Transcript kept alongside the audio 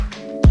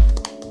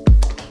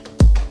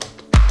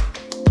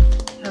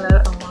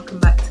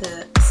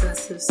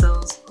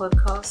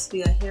podcast.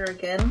 We are here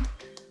again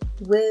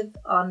with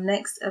our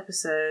next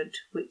episode,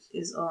 which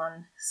is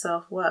on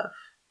self-worth.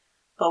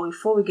 But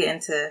before we get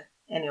into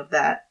any of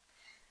that,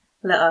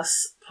 let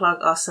us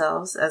plug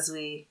ourselves as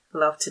we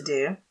love to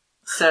do.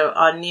 So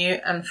our new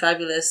and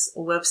fabulous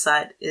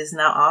website is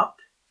now up,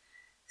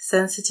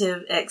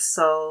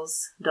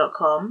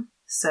 sensitivexsouls.com.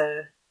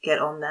 So get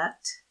on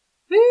that.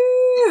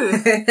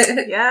 Woo!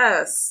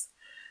 Yes.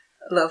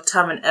 A lot of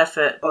time and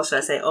effort, or should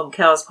I say on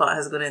Quel's part,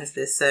 has gone into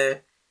this, so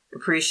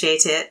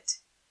appreciate it.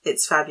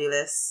 It's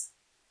fabulous.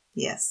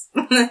 Yes.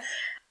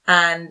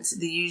 And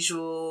the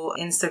usual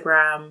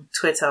Instagram,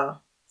 Twitter,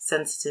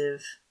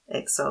 Sensitive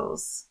X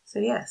Souls. So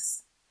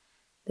yes,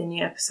 the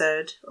new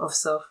episode of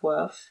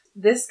Self-Worth.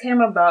 This came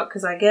about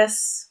because I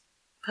guess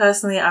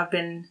personally I've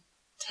been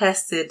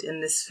tested in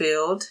this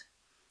field,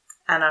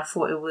 and I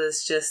thought it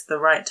was just the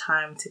right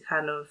time to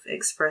kind of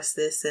express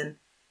this and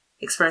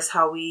express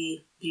how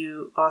we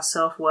view our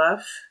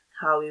self-worth,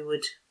 how we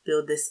would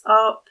build this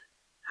up,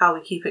 how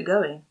we keep it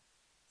going.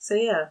 So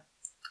yeah,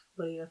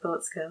 what are your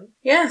thoughts, Quel?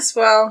 Yes,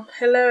 well,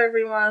 hello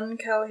everyone,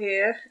 Quel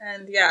here.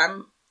 And yeah,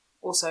 I'm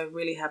also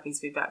really happy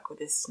to be back with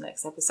this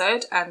next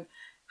episode and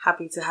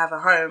happy to have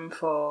a home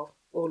for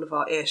all of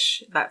our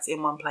ish that's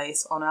in one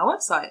place on our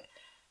website,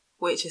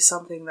 which is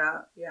something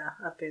that,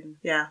 I've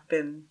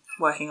been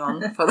working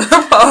on for the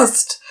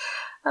past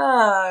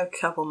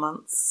couple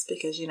months,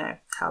 because you know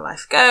how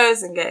life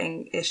goes and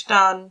getting ish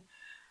done.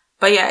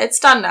 But yeah, it's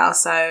done now,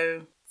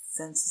 so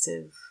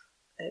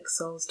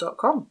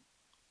sensitivexsouls.com.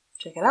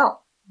 Check it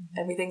out.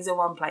 Everything's in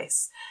one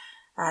place,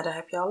 and I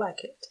hope y'all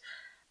like it.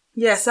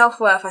 Yeah,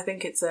 self-worth, I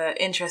think it's an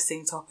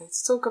interesting topic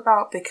to talk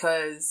about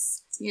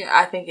because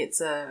I think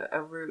it's a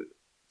root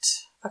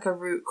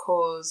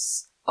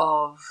cause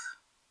of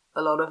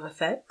a lot of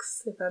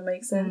effects, if that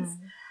makes sense,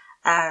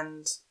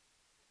 and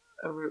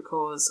a root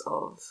cause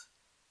of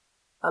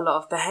a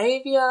lot of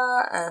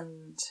behaviour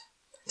and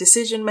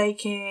decision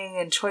making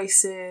and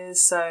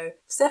choices. So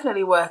it's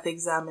definitely worth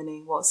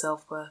examining what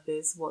self-worth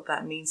is, what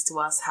that means to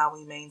us, how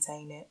we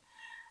maintain it,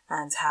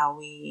 and how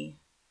we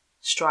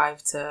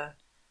strive to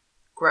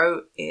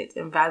grow it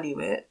and value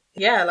it.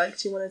 Yeah,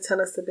 do you want to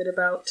tell us a bit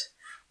about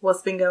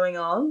what's been going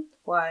on,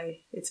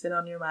 why it's been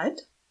on your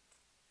mind?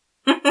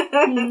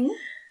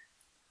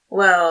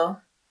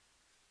 Well,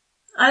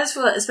 I just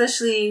feel like,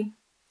 especially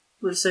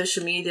with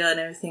social media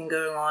and everything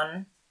going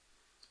on,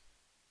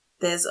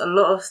 there's a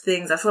lot of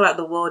things. I feel like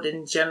the world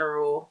in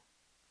general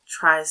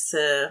tries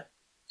to,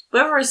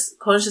 whether it's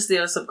consciously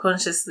or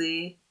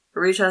subconsciously,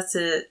 really tries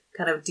to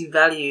kind of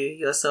devalue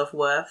your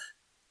self-worth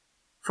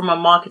from a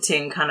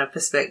marketing kind of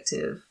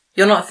perspective.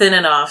 You're not thin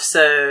enough,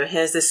 so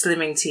here's this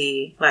slimming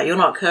tea. You're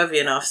not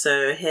curvy enough,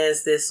 so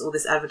here's all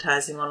this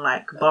advertising on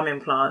bum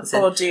implants.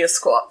 Or do your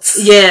squats.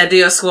 Yeah, do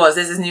your squats.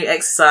 There's this new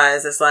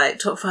exercise. It's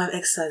top 5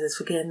 exercises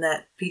for getting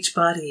that beach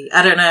body.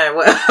 I don't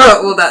know,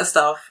 all that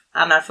stuff.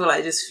 And I feel like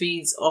it just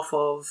feeds off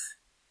of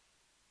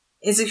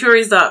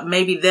insecurities that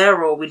maybe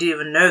there or we didn't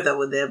even know that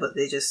were there, but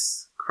they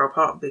just crop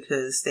up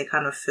because they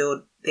kind of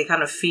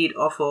feed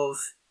off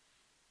of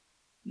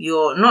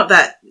not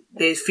that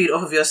they feed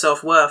off of your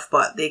self-worth,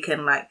 but they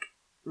can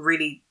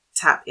really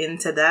tap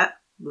into that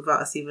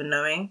without us even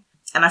knowing.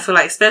 And I feel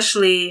like,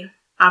 especially,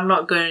 I'm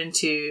not going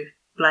to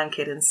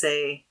blanket and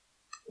say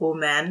all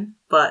men,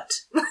 but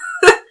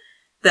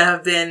there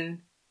have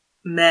been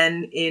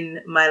men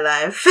in my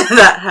life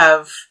that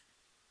have,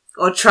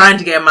 or trying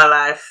to get in my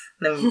life,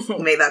 let me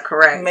make that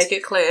correct. Make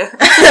it clear.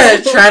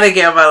 Trying to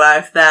get in my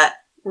life that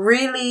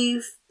really,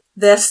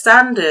 their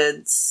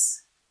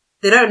standards,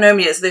 they don't know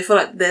me yet, so they feel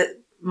like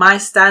my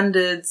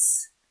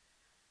standards,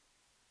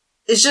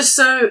 it's just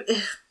so,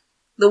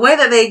 the way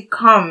that they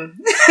come,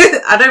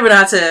 I don't even know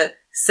how to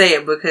say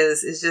it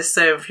because it's just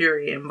so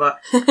infuriating, but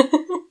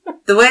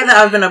the way that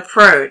I've been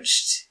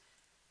approached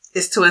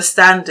is to a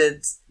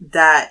standard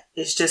that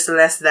is just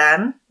less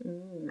than.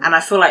 And I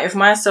feel like if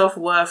my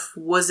self-worth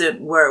wasn't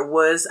where it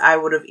was, I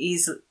would have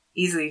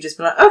easily just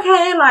been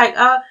okay,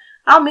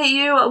 I'll meet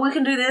you, we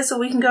can do this, or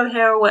we can go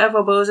here, or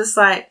whatever. But it was just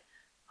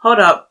hold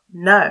up,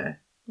 no.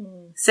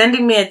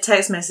 Sending me a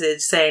text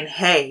message saying,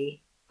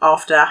 hey,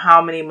 after how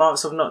many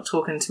months of not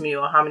talking to me,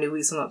 or how many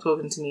weeks of not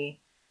talking to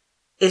me,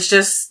 it's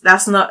just,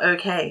 that's not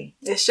okay.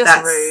 It's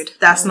just rude.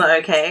 That's not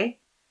okay.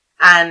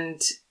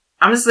 And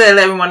I'm just going to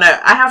let everyone know,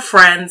 I have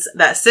friends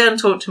that sit and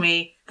talk to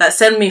me, that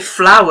send me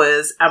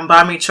flowers and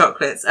buy me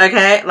chocolates,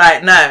 okay?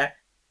 No.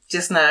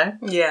 Just no.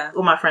 Yeah.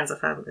 All my friends are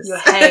fabulous. Your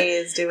hay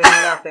is doing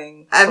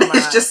nothing. And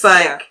it's just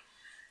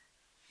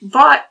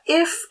but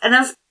if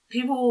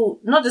people,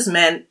 not just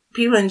men,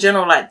 people in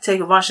general,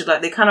 take advantage,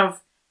 they kind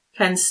of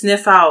can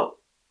sniff out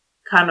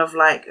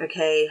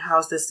okay,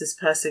 how's this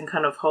person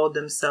kind of hold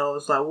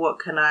themselves? How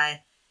can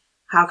I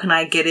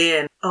get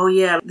in? Oh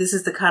yeah, this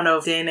is the kind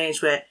of day and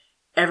age where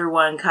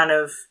everyone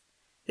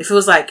it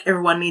feels like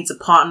everyone needs a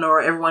partner,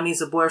 or everyone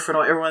needs a boyfriend,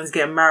 or everyone's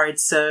getting married.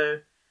 So I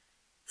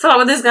feel like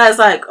when this guy's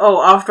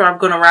after I've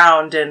gone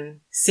around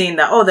and seen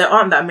that, there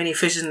aren't that many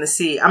fishes in the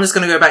sea, I'm just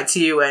going to go back to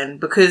you. And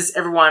because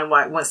everyone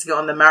wants to get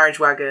on the marriage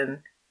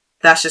wagon,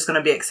 that's just going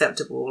to be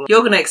acceptable.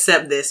 You're going to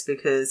accept this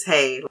because,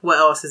 hey, what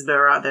else is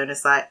better out there? And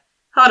it's like,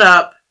 hold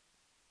up.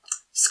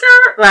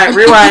 Skirt. Like,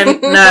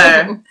 rewind.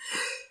 No.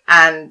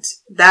 And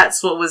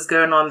that's what was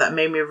going on that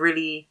made me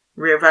really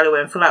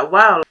reevaluate and feel like,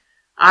 wow,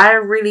 I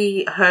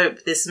really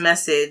hope this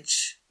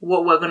message,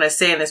 what we're going to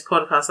say in this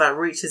podcast, like,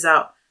 reaches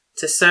out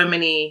to so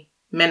many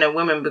men and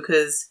women,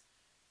 because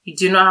you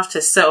do not have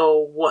to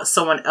settle what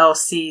someone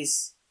else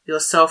sees your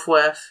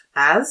self-worth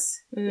as,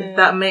 if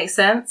that makes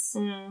sense.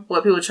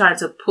 What people are trying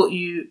to put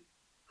you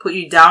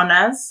down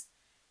as.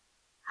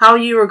 How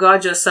you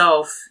regard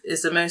yourself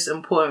is the most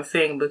important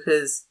thing,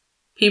 because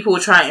people will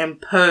try and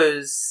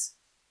impose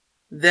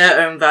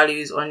their own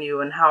values on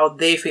you and how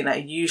they think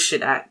that you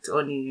should act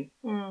on you.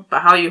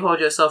 But how you hold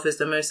yourself is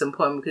the most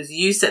important, because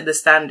you set the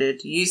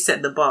standard, you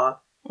set the bar.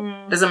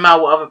 Doesn't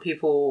matter what other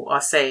people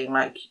are saying.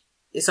 Like,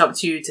 it's up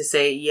to you to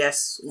say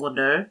yes or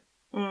no.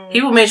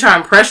 People may try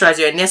and pressurize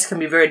you, and yes, it can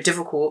be very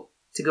difficult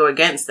to go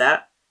against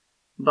that.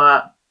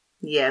 But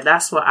yeah,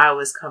 that's what I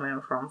was coming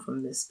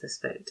from this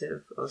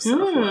perspective of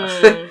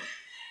self-worth.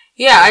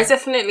 Yeah, I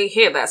definitely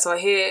hear that. So I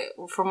hear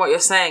from what you're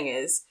saying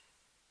is,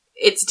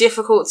 it's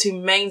difficult to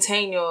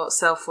maintain your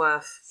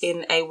self-worth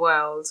in a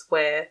world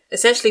where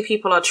essentially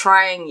people are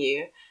trying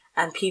you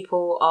and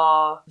people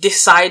are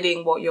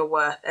deciding what you're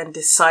worth and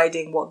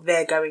deciding what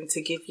they're going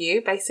to give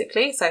you,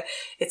 basically. So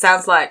it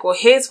sounds like, well,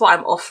 here's what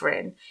I'm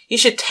offering. You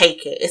should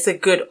take it. It's a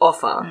good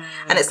offer.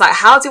 And it's like,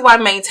 how do I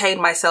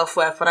maintain my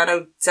self-worth when I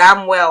know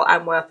damn well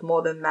I'm worth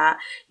more than that?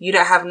 You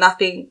don't have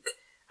nothing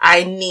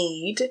I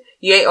need.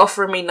 You ain't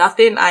offering me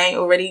nothing I ain't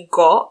already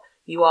got.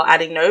 You are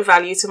adding no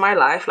value to my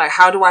life. Like,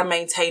 how do I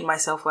maintain my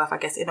self-worth, I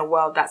guess, in a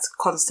world that's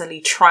constantly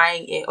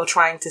trying it or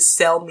trying to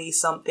sell me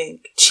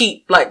something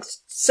cheap? Like,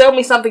 sell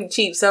me something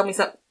cheap, sell me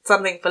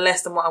something for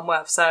less than what I'm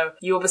worth. So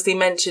you obviously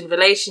mentioned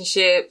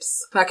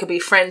relationships, that could be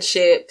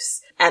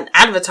friendships, and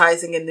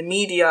advertising in the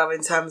media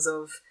in terms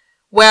of,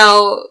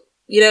 well,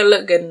 you don't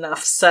look good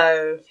enough,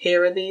 so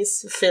here are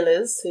these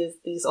fillers, here's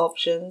these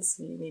options.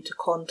 You need to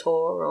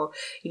contour, or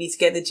you need to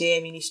get in the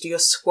gym, you need to do your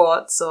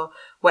squats, or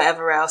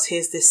whatever else.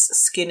 Here's this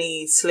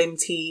skinny, slim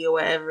tea, or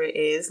whatever it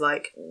is.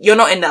 Like, you're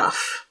not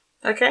enough,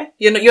 okay?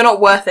 You're not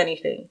worth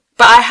anything.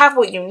 But I have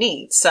what you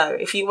need, so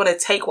if you want to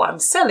take what I'm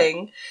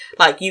selling,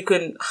 like, you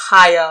can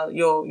hire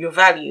your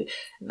value.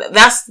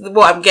 That's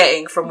what I'm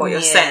getting from what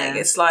you're saying.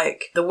 It's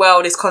like, the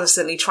world is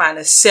constantly trying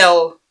to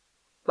sell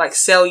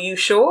you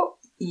short.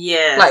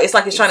 Yeah. Like, it's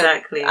like it's trying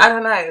to, I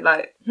don't know,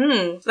 like,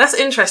 that's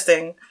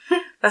interesting.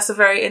 That's a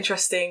very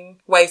interesting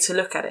way to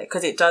look at it,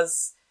 because it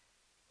does,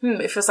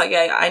 it feels like,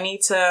 yeah, I need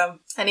to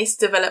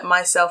develop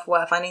my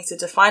self-worth. I need to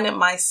define it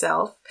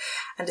myself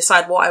and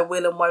decide what I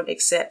will and won't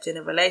accept in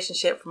a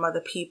relationship from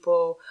other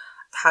people,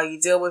 how you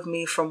deal with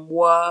me from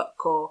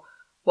work or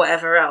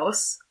whatever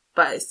else.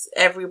 But it's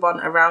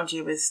everyone around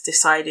you is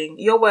deciding,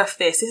 you're worth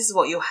this is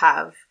what you'll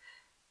have.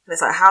 And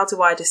it's like, how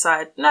do I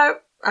decide, no,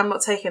 I'm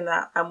not taking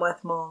that, I'm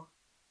worth more.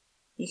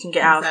 You can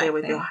get out of here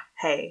with your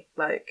hay.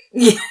 Like,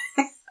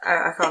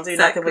 I can't do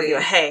nothing with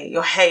your hay.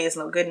 Your hay is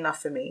not good enough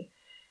for me.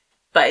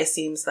 But it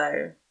seems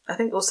though, I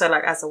think also,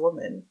 like, as a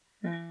woman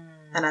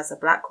and as a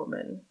black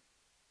woman,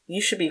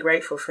 you should be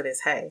grateful for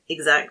this hay.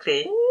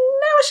 Exactly. No,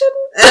 I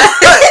shouldn't.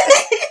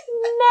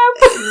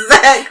 Nope.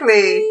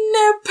 Exactly.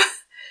 Nope.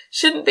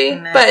 Shouldn't be.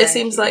 No, but it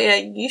seems like, yeah,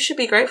 you should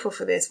be grateful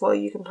for this. What are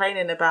you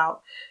complaining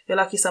about? You're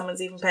lucky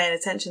someone's even paying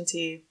attention to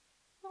you.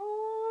 No,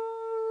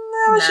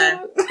 I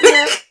shouldn't.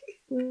 Nope.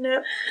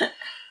 Nope.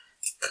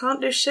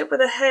 Can't do shit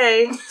with a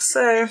hay,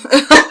 so.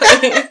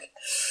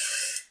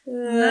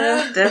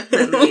 No,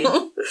 definitely.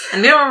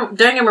 And don't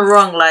get me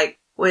wrong, like,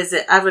 what is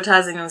it,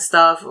 advertising and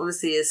stuff,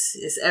 obviously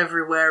is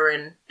everywhere,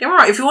 and don't get me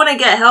wrong, if you want to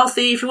get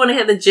healthy, if you want to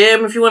hit the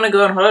gym, if you want to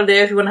go on holiday,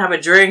 if you want to have a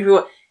drink,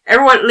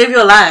 everyone live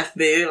your life,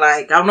 boo.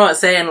 Like, I'm not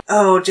saying,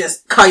 oh,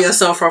 just cut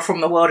yourself off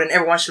from the world and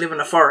everyone should live in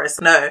the forest.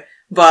 No.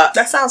 But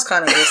that sounds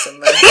kind of awesome,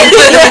 though.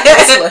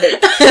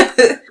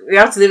 We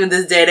have to live in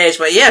this day and age.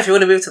 But yeah, if you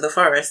want to move to the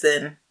forest,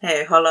 then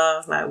hey,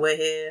 holla, like, we're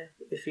here.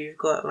 If you've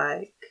got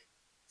like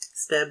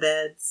spare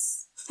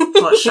beds,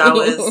 hot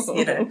showers,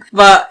 you know.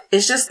 But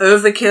it's just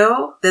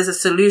overkill. There's a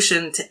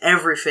solution to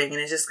everything,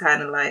 and it's just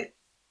kind of like,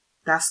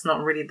 that's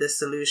not really the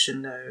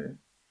solution, though.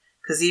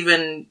 Because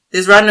even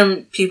there's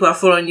random people I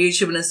follow on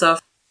YouTube and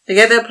stuff. They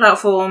get their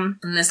platform,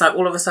 and it's like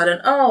all of a sudden,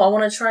 oh, I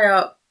want to try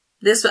out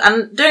this.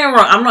 And don't get me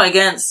wrong, I'm not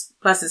against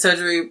plastic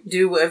surgery.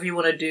 Do whatever you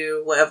want to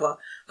do, whatever.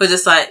 But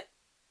just like,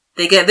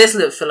 they get this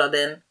lip filler,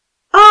 then,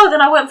 oh,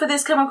 then I went for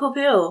this chemical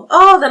peel.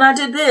 Oh, then I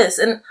did this.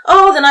 And,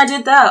 oh, then I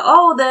did that.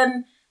 Oh,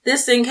 then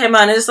this thing came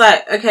out. And it's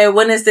like, okay,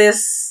 when is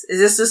this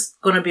just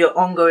going to be an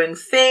ongoing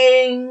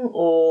thing?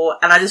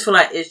 And I just feel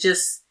like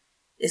it's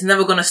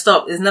never going to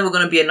stop. It's never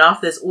going to be enough.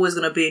 There's always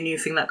going to be a new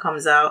thing that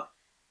comes out.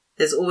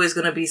 There's always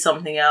going to be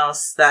something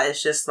else that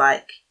is just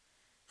like,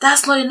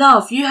 that's not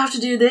enough. You have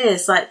to do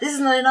this. Like, this is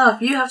not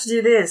enough. You have to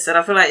do this. And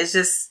I feel like it's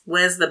just,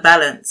 where's the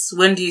balance?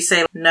 When do you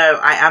say, no,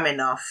 I am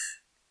enough?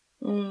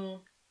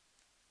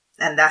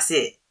 And that's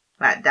it.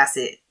 Like, that's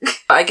it.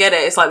 I get it.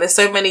 It's like, there's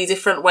so many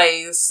different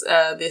ways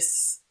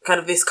this kind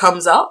of this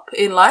comes up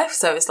in life.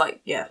 So it's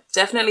like, yeah,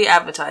 definitely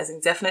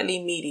advertising,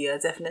 definitely media,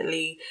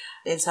 definitely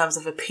in terms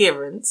of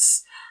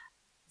appearance,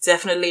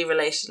 definitely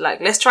relation.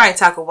 Like, let's try and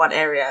tackle one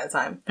area at a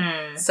time.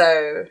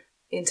 So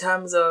in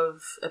terms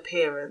of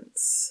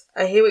appearance,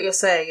 I hear what you're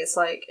saying. It's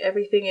like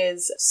everything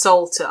is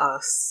sold to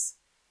us.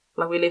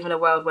 Like, we live in a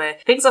world where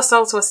things are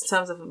sold to us in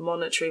terms of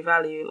monetary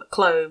value, like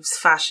clothes,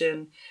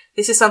 fashion.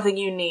 This is something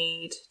you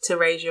need to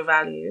raise your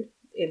value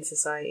in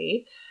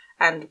society,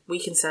 and we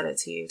can sell it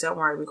to you. Don't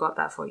worry, we got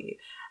that for you.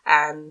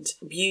 And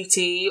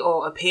beauty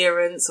or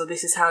appearance, or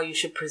this is how you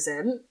should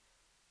present.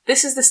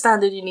 This is the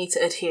standard you need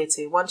to adhere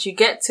to. Once you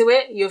get to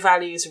it, your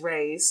value is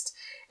raised,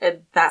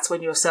 and that's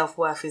when your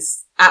self-worth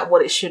is at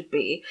what it should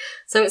be.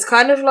 So it's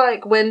kind of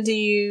like, when do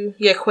you,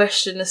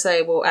 question to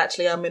say, well,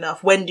 actually, I'm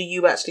enough. When do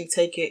you actually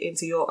take it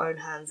into your own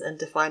hands and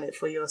define it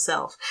for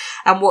yourself?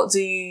 And what do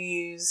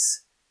you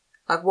use?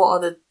 Like, what are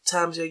the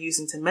terms you're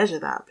using to measure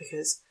that?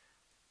 Because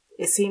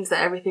it seems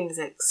that everything is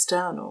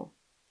external.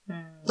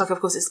 Like, of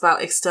course, it's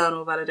about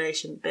external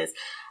validation.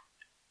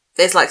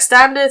 There's like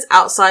standards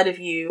outside of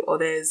you, or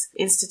there's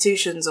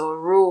institutions or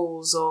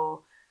rules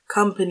or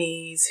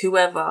companies,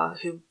 whoever,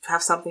 who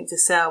have something to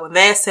sell, and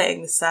they're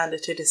setting the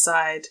standard to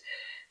decide,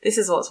 this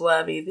is what's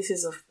worthy, this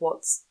is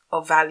what's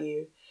of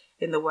value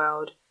in the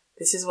world,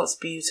 this is what's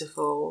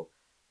beautiful.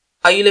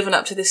 Are you living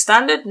up to this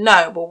standard?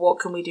 No. Well, what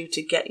can we do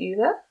to get you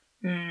there?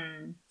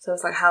 So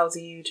it's like, how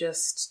do you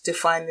just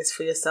define this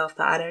for yourself,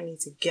 that I don't need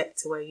to get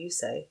to where you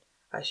say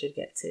I should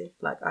get to?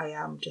 Like, I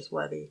am just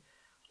worthy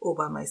all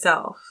by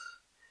myself.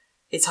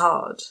 It's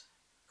hard,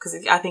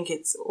 because I think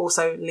it's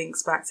also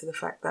links back to the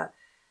fact that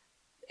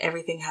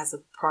everything has a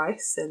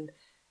price, and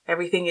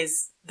everything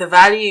is, the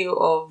value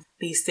of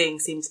these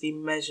things seem to be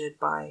measured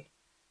by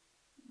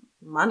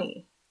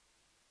money,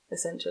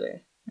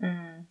 essentially.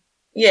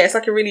 Yeah, it's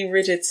like a really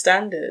rigid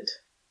standard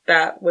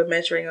that we're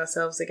measuring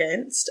ourselves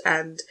against.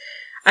 And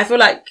I feel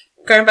like,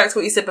 going back to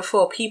what you said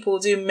before, people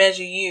do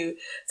measure you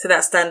to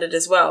that standard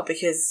as well,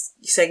 because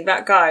you're saying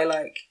that guy,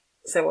 like,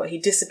 so what, he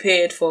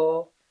disappeared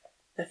for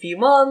a few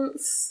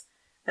months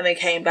and then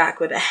came back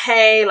with a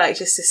hey, like,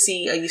 just to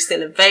see, are you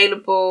still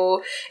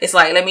available? It's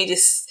like, let me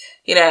just,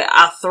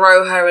 I'll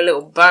throw her a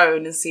little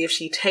bone and see if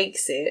she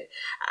takes it.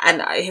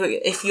 And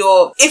if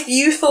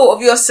you thought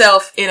of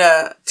yourself in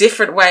a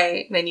different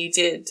way than you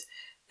did,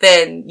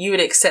 then you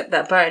would accept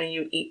that bone and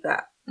you would eat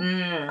that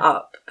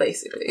up,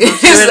 basically.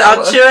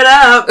 I'll chew it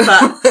up.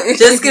 But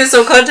just give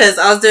some context.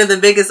 I was doing the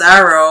biggest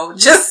arrow.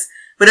 Just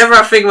whenever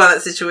I think about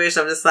that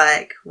situation, I'm just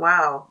like,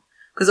 wow.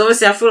 Because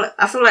obviously I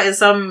feel like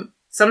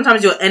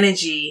sometimes your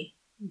energy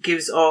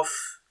gives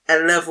off a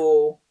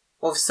level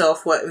of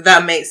self-worth, if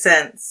that makes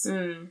sense.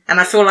 And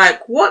I feel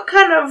like, what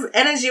kind of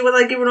energy was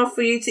I giving off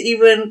for you to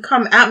even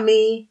come at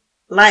me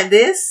like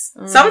this?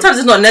 Sometimes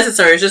it's not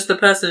necessary. It's just the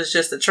person is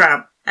just a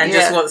tramp and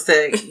just wants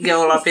to get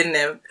all up in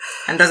there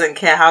and doesn't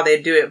care how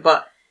they do it.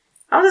 But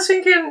I was just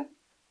thinking,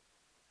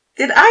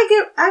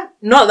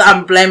 not that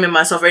I'm blaming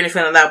myself or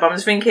anything like that, but I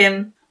was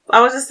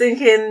just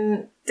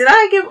thinking, did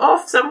I give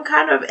off some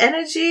kind of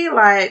energy?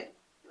 Like,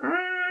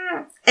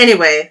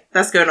 anyway,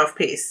 that's going off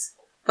piece.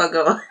 But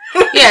go on.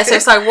 Yeah, so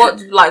it's like,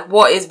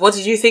 what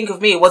did you think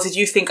of me? What did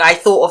you think I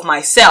thought of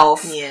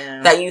myself?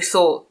 Yeah. That you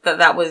thought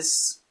that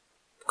was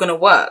going to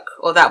work,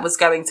 or that was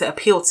going to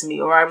appeal to me,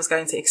 or I was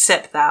going to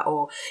accept that,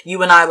 or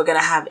you and I were going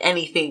to have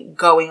anything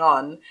going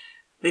on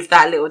with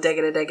that little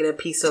degga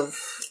piece of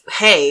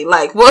hay.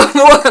 Like, what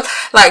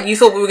like, you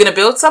thought we were going to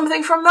build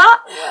something from that?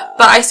 Yeah.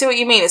 But I see what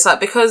you mean. It's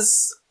like,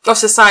 because of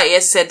society,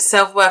 as I said,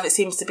 self-worth, it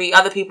seems to be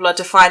other people are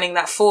defining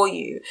that for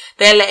you.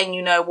 They're letting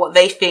you know what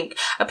they think.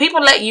 And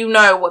people let you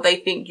know what they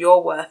think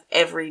you're worth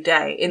every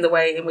day, in the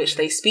way in which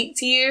they speak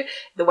to you,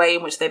 the way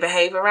in which they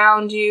behave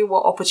around you,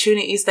 what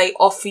opportunities they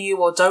offer you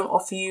or don't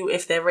offer you,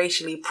 if they're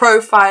racially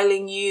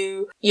profiling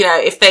you,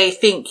 if they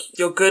think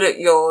you're good at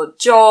your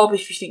job,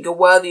 if you think you're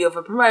worthy of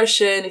a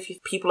promotion, if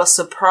people are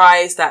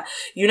surprised that,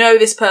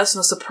 this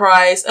person is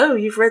surprised, oh,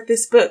 you've read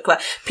this book.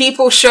 Like,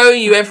 people show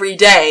you every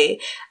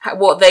day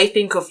what they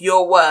think of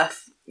your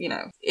worth.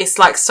 It's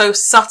like so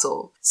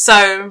subtle.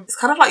 So it's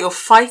kind of like you're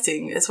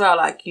fighting as well.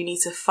 Like, you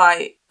need to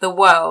fight the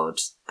world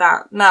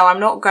that, no, I'm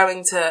not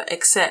going to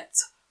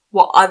accept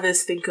what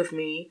others think of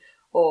me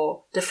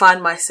or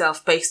define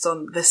myself based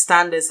on the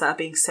standards that are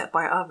being set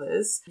by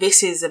others.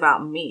 This is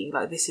about me.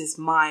 Like, this is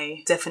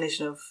my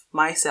definition of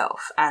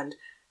myself and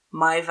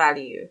my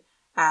value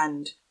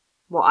and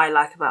what I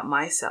like about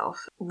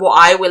myself, what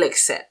I will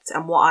accept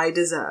and what I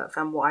deserve,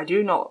 and what I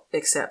do not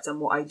accept and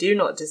what I do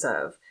not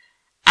deserve.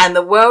 And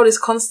the world is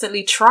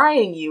constantly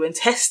trying you and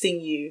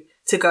testing you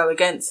to go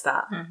against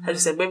that. As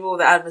I said, with all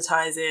the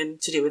advertising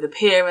to do with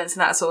appearance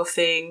and that sort of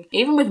thing.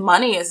 Even with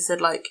money, as I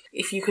said, like,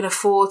 if you can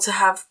afford to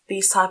have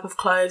these type of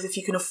clothes, if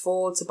you can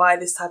afford to buy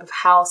this type of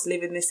house,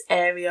 live in this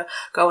area,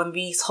 go on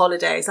these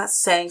holidays, that's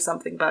saying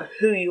something about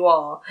who you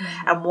are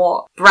and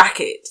what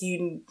bracket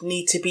you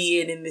need to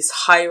be in this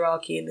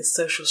hierarchy, in this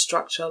social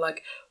structure.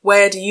 Like,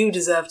 where do you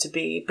deserve to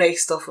be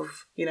based off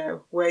of,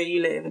 where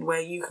you live and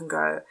where you can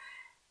go?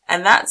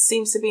 And that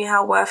seems to be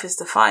how worth is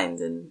defined.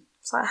 And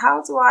It's like,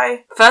 how do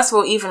I, first of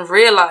all, even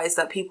realise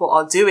that people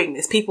are doing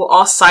this? People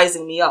are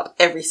sizing me up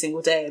every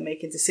single day and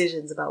making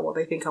decisions about what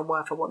they think I'm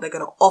worth and what they're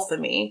going to offer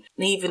me.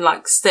 And even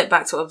like step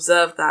back to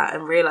observe that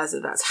and realise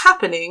that that's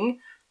happening,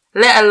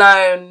 let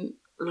alone,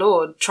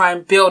 Lord, try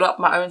and build up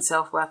my own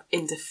self-worth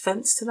in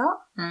defence to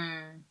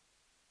that.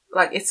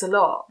 Like, it's a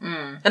lot.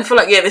 And I feel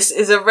like, yeah, this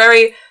is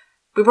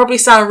we probably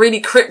sound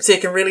really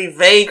cryptic and really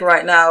vague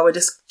right now. We're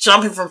just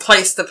jumping from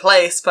place to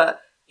place, but,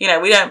 you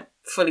know, we don't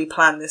fully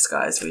plan this,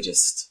 guys. We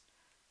just...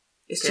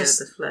 It's just,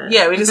 with the flow.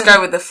 Yeah, we just go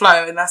with the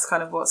flow, and that's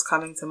kind of what's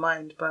coming to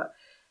mind. But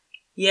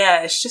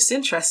yeah, it's just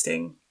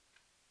interesting.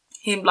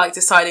 Him like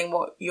deciding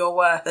what you're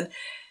worth, and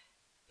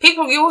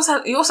people. You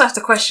also have to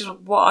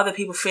question what other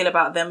people feel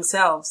about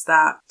themselves.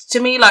 That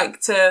to me,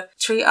 like, to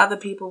treat other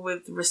people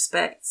with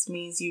respect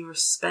means you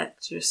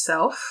respect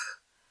yourself.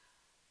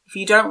 If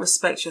you don't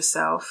respect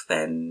yourself,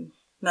 then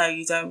no,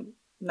 you don't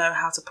know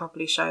how to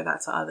properly show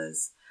that to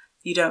others.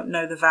 You don't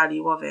know the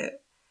value of it.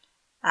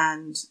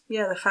 And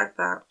yeah, the fact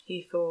that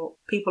he thought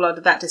people are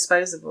that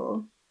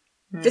disposable.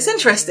 It's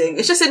interesting.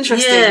 It's just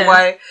interesting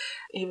why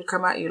he would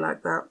come at you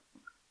like that.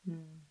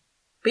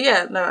 But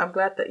yeah, no, I'm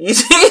glad that you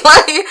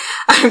didn't,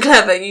 I'm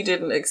glad that you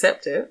didn't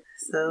accept it.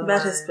 So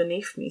that is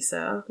beneath me,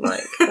 sir.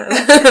 Like,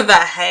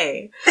 that,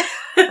 hey.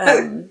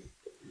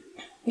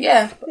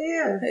 Yeah.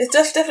 It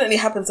definitely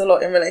happens a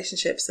lot in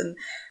relationships, and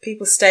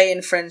people stay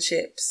in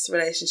friendships,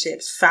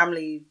 relationships,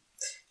 family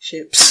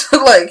ships,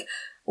 like,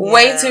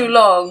 way too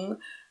long.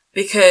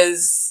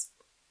 Because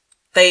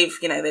they've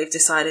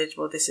decided,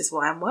 well, this is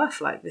what I'm worth.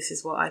 Like, this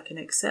is what I can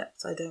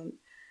accept. I don't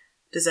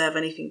deserve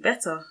anything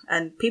better.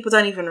 And people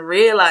don't even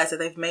realise that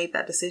they've made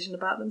that decision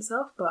about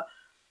themselves. But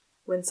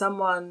when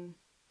someone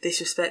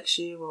disrespects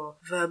you or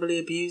verbally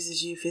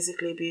abuses you,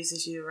 physically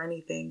abuses you or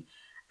anything,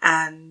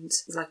 and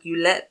like you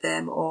let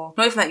them, or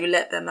not even that you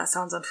let them, that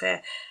sounds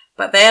unfair,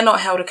 but they're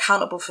not held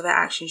accountable for their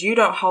actions. You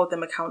don't hold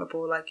them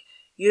accountable. Like,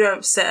 you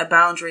don't set a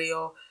boundary,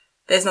 or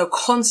there's no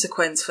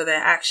consequence for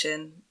their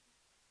action.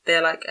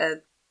 They're like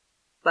a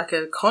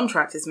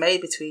contract is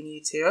made between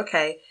you two.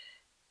 Okay,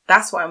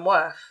 that's what I'm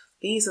worth.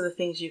 These are the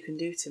things you can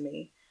do to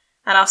me,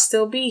 and I'll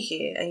still be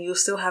here, and you'll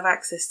still have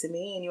access to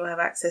me, and you'll have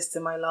access to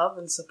my love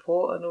and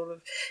support and all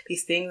of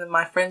these things and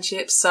my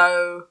friendships.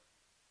 So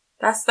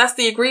that's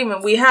the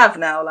agreement we have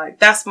now. Like,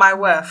 that's my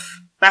worth.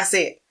 That's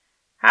it.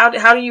 How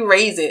do you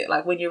raise it?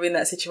 Like, when you're in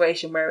that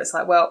situation where it's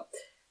like, well,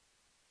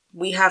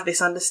 we have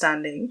this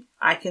understanding.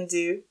 I can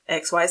do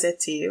X, Y, Z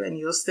to you, and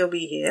you'll still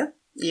be here.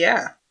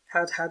 Yeah.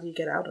 How do you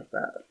get out of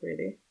that,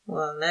 really?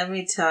 Well, let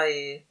me tell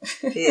you,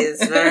 it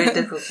is very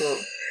difficult.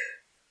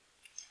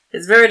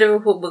 It's very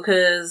difficult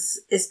because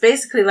it's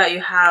basically like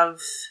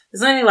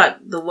it's only like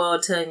the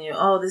world telling you,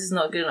 oh, this is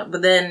not good enough.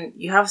 But then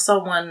you have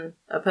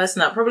a person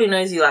that probably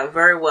knows you like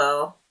very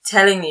well,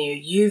 telling you,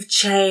 you've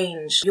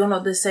changed. You're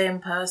not the same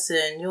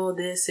person. You're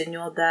this and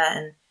you're that.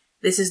 And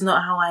this is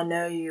not how I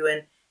know you.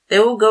 And they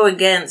will go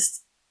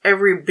against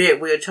every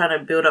bit where you're trying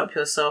to build up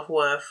your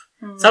self-worth.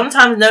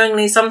 Sometimes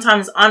knowingly,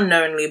 sometimes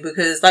unknowingly,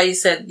 because like you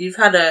said, you've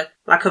had a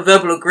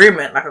verbal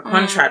agreement, like a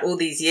contract all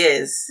these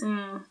years,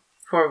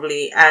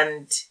 probably.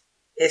 And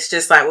it's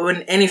just like,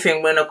 when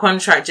a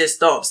contract just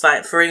stops,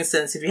 like, for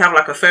instance, if you have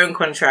like a phone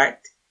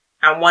contract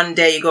and one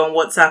day you go on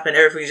WhatsApp and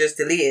everything's just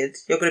deleted,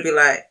 you're going to be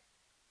like,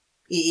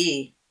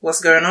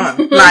 what's going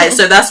on? Like,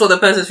 so that's what the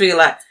person's feeling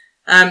like,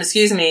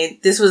 excuse me,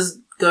 this was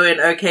going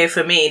okay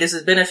for me. This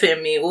was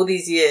benefiting me all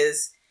these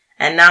years.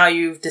 And now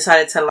you've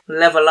decided to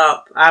level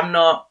up. I'm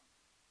not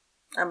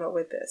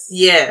with this.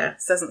 Yeah.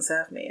 This doesn't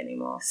serve me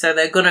anymore. So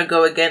they're going to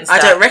go against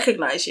that. I don't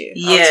recognise you.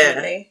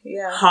 Yeah.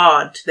 Yeah.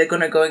 Hard. They're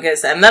going to go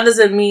against that. And that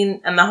doesn't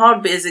mean, and the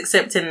hard bit is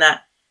accepting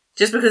that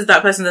just because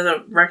that person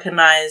doesn't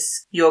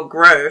recognise your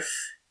growth,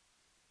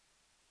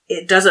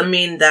 it doesn't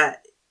mean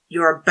that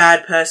you're a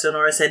bad person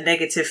or it's a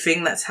negative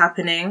thing that's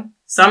happening.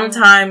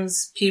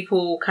 Sometimes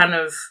people kind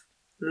of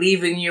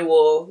leaving you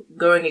or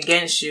going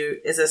against you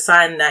is a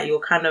sign that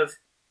you're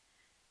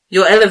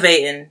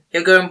elevating.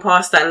 You're going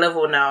past that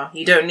level now.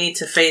 You don't need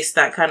to face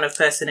that kind of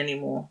person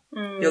anymore.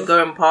 You're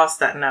going past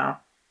that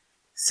now.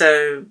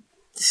 So,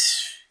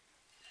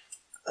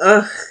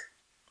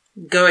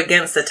 go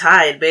against the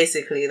tide,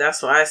 basically.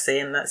 That's what I say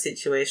in that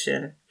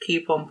situation.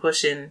 Keep on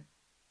pushing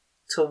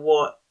to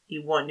what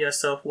you want your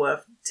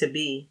self-worth to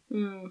be.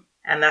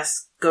 And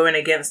that's going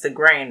against the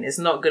grain. It's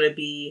not going to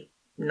be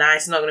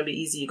nice. It's not going to be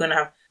easy. You're going to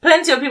have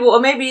plenty of people, or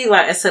maybe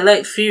like a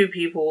select few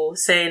people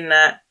saying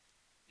that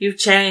you've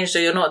changed,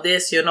 or you're not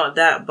this, you're not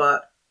that,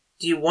 but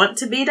do you want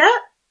to be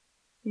that?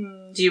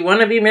 Do you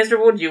want to be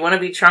miserable? Do you want to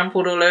be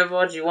trampled all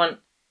over? Do you want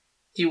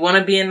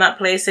to be in that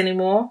place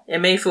anymore? It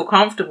may feel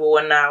comfortable,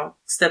 and now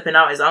stepping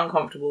out is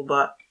uncomfortable,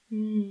 but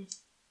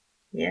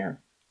yeah.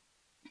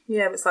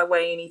 Yeah, it's like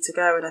where you need to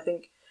go. And I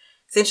think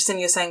it's interesting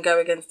you're saying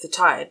go against the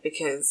tide,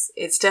 because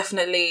it's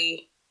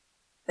definitely,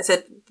 I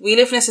said, we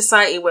live in a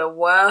society where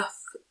worth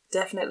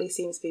definitely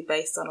seems to be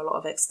based on a lot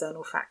of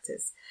external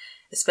factors.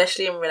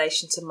 especially in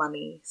relation to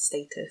money,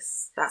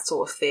 status, that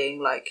sort of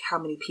thing, like how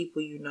many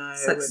people you know.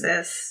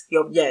 Success.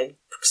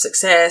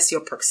 Success,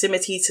 your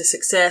proximity to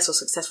success or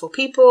successful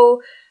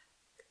people.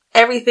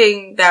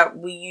 Everything that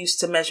we use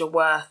to measure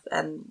worth,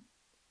 and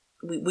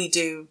we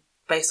do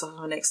based off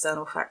of an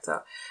external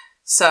factor.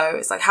 So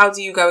it's like, how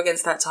do you go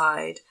against that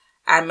tide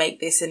and make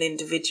this an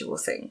individual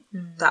thing?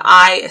 That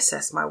I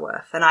assess my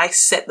worth and I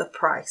set the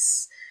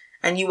price,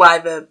 and you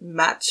either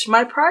match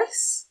my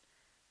price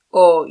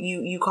or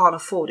you can't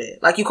afford it.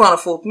 Like, you can't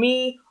afford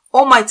me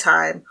or my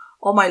time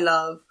or my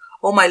love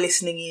or my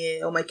listening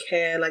ear or my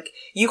care. Like,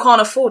 you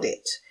can't afford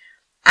it.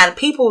 And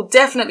people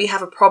definitely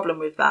have a problem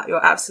with that.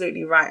 You're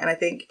absolutely right. And I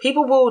think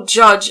people will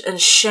judge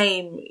and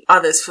shame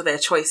others for their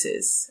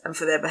choices and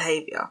for their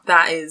behaviour.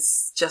 That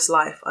is just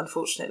life,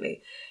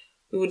 unfortunately.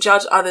 We will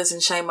judge others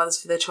and shame others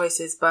for their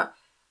choices. But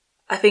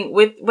I think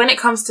when it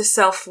comes to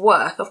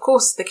self-worth, of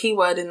course, the key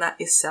word in that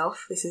is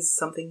self. This is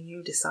something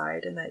you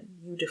decide and that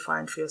you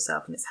define for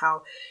yourself. And it's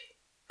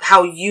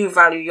how you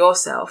value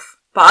yourself.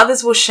 But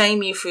others will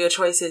shame you for your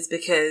choices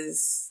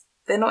because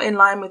they're not in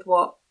line with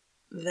what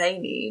they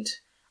need,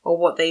 or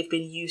what they've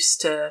been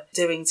used to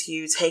doing to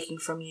you, taking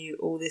from you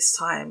all this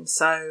time.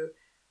 So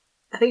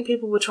I think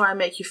people will try and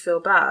make you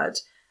feel bad.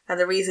 And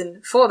the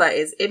reason for that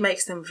is it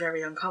makes them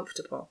very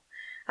uncomfortable.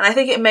 And I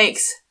think it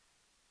makes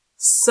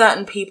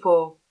certain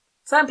people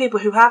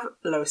who have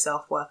low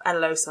self-worth and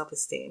low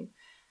self-esteem,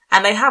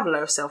 and they have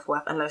low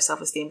self-worth and low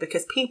self-esteem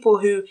because people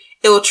who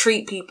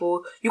ill-treat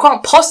people, you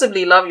can't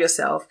possibly love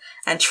yourself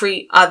and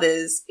treat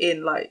others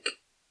in like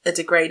a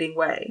degrading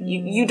way.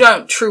 You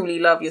don't truly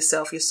love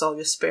yourself, your soul,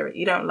 your spirit.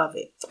 You don't love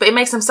it. But it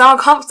makes them so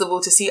uncomfortable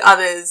to see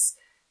others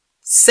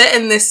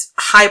setting this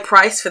high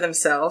price for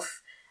themselves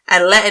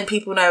and letting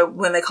people know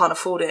when they can't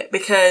afford it.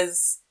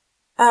 Because,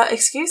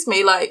 excuse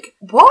me, like,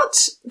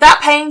 what? That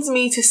pains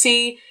me to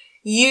see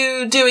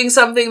you doing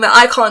something that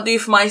I can't do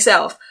for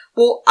myself.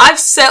 Well, I've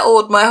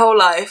settled my whole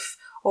life,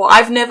 or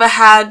I've never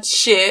had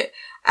shit,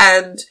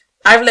 and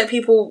I've let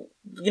people,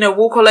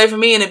 walk all over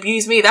me and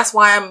abuse me. That's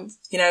why I'm,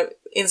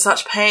 in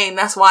such pain.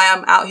 That's why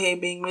I'm out here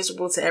being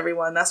miserable to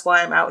everyone. That's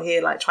why I'm out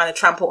here like trying to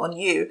trample on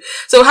you.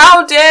 So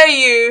how dare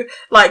you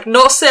like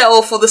not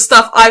settle for the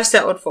stuff I've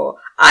settled for?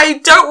 I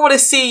don't want to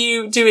see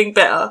you doing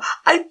better.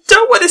 I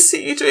don't want to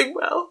see you doing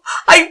well.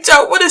 I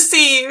don't want to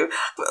see you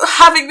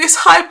having this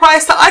high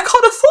price that I can't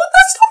afford.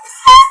 That's not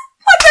fair.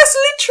 Like, that's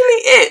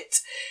literally it.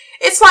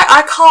 It's like,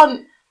 I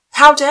can't.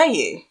 How dare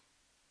you?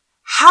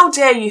 How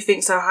dare you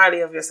think so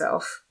highly of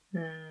yourself?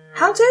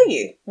 How dare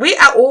you? We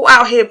are all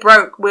out here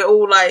broke. We're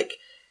all like,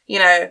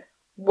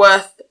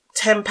 worth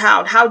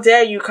 £10. How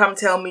dare you come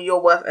tell me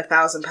you're worth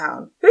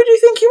 £1,000? Who do you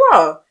think you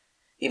are?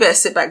 You better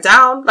sit back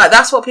down. Like,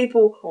 that's what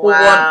people will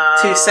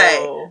want to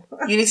say.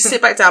 You need to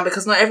sit back down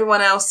because not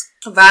everyone else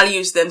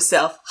values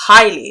themselves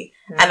highly.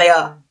 And they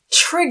are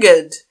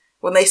triggered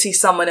when they see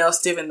someone else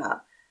doing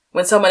that.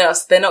 When someone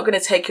else, they're not going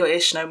to take your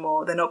ish no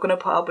more. They're not going to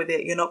put up with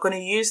it. You're not going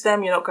to use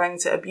them. You're not going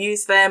to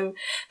abuse them.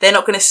 They're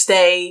not going to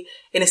stay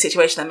in a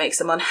situation that makes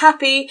them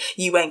unhappy.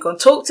 You ain't going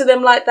to talk to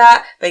them like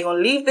that. They're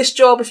going to leave this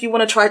job if you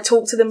want to try to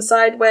talk to them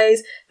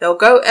sideways. They'll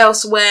go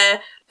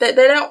elsewhere. They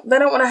don't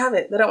want to have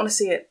it. They don't want to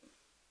see it.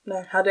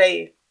 No, how dare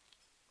you?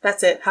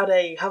 That's it. How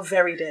dare you? How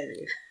very dare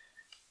you?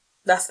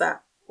 That's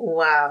that.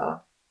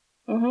 Wow.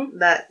 Mm-hmm.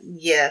 That,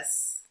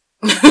 yes.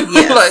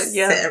 Yes. Like,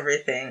 yeah. To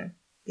everything.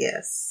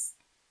 Yes.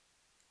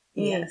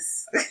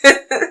 Yes.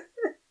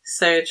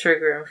 So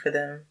triggering for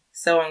them.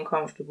 So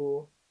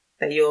uncomfortable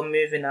that you're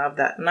moving out of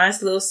that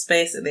nice little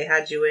space that they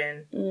had you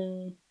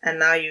in. And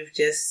now you've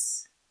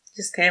just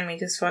came and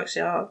just fucked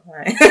shit up.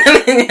 Like,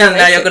 and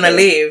now you're going to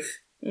leave.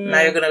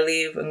 Now you're going to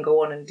leave and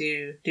go on and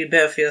do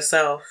better for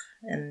yourself.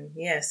 And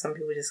yeah, some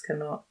people just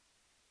cannot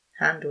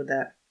handle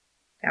that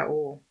at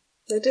all.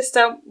 They just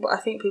don't, I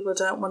think people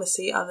don't want to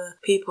see other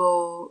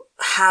people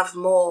have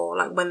more,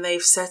 like when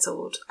they've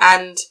settled.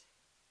 And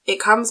it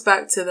comes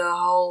back to the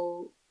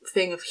whole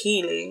thing of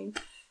healing,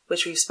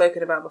 which we've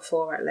spoken about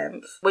before at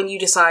length. When you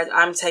decide,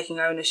 I'm taking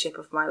ownership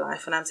of my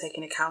life and I'm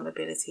taking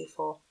accountability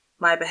for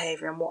my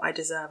behaviour and what I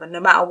deserve, and no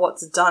matter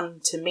what's done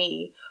to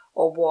me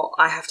or what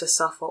I have to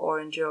suffer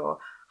or endure,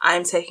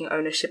 I'm taking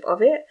ownership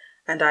of it,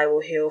 and I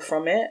will heal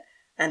from it,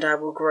 and I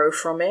will grow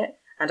from it,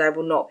 and I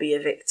will not be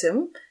a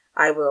victim.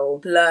 I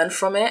will learn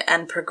from it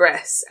and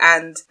progress.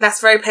 And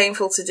that's very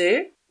painful to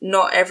do.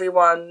 Not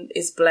everyone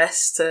is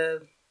blessed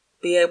to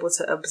be able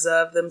to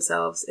observe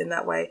themselves in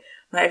that way.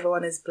 Not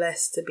everyone is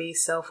blessed to be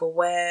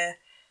self-aware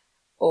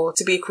or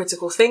to be a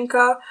critical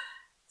thinker.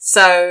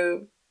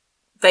 So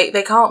they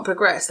can't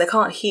progress, they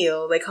can't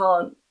heal, they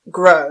can't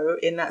grow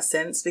in that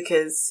sense,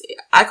 because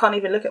I can't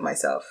even look at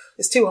myself.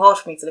 It's too hard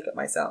for me to look at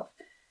myself.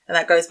 And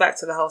that goes back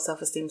to the whole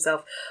self-esteem,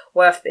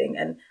 self-worth thing.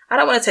 And I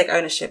don't want to take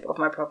ownership of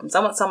my problems. I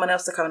want someone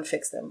else to come and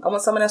fix them. I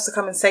want someone else to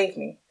come and save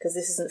me, because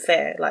this isn't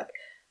fair. But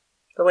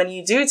when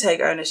you do take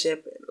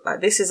ownership,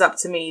 like, this is up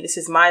to me, this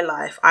is my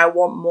life, I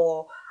want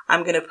more,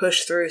 I'm going to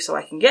push through so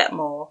I can get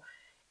more.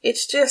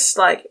 It's just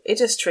like, it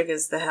just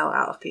triggers the hell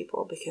out of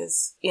people,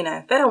 because, they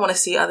don't want to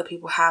see other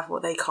people have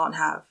what they can't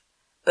have.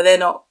 But they're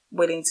not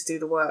willing to do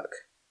the work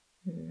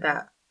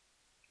that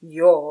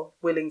you're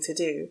willing to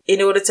do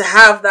in order to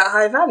have that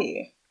high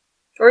value.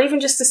 Or even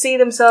just to see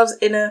themselves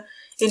in a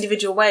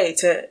individual way,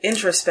 to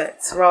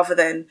introspect, rather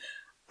than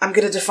I'm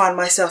going to define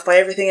myself by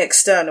everything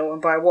external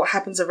and by what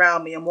happens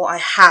around me and what I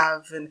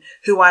have and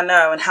who I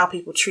know and how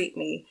people treat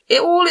me.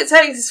 All it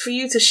takes is for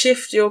you to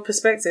shift your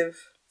perspective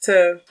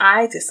to,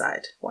 I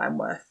decide what I'm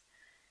worth.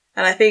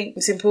 And I think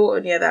it's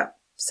important, that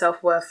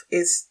self-worth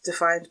is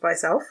defined by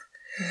self.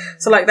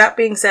 So like, that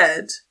being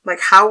said, like,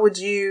 how would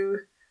you,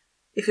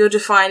 if you're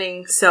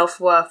defining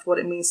self-worth, what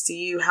it means to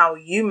you, how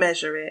you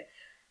measure it,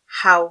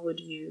 how would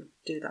you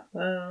do that?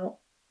 Well,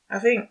 I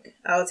think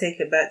I'll take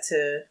it back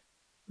to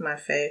my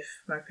faith,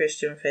 my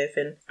Christian faith.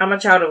 And I'm a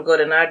child of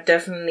God, and I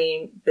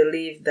definitely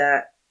believe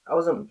that I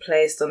wasn't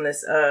placed on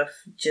this earth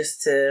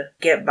just to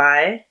get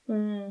by.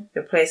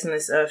 You're placed on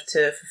this earth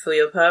to fulfill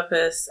your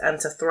purpose and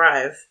to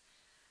thrive.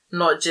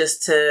 Not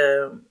just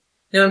to,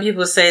 when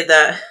people say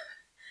that,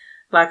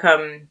 like,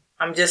 I'm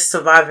just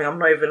surviving, I'm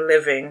not even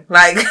living.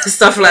 Like,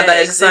 stuff like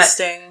that. It's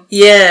existing.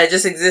 Like,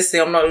 just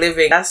existing, I'm not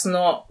living. That's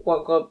not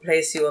what God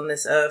placed you on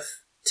this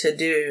earth to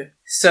do.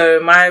 So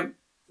my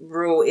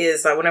rule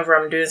is, like, whenever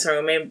I'm doing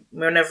something,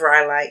 whenever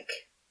I, like,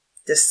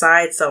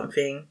 decide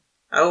something,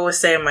 I always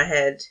say in my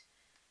head,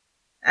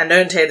 and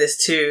don't take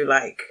this too,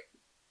 like,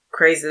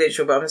 crazy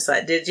literal, but I'm just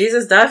like, did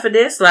Jesus die for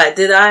this? Like,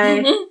 did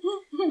I,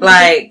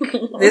 like,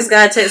 this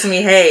guy texts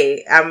me,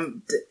 hey,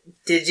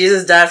 did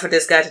Jesus die for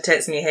this guy to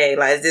text me, hey,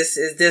 like,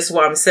 is this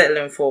what I'm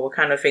settling for,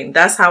 kind of thing?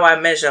 That's how I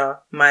measure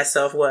my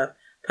self-worth,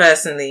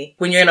 personally.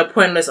 When you're in a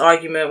pointless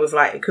argument with,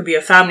 like, it could be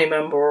a family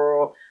member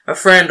or a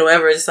friend or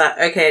whatever, it's like,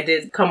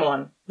 okay, come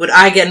on. Would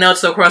I get nailed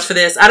to the cross for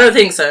this? I don't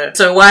think so.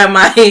 So why am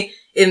I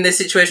in this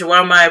situation? Why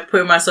am I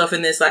putting myself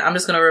in this? Like, I'm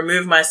just going to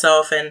remove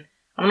myself, and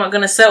I'm not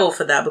going to settle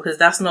for that, because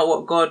that's not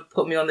what God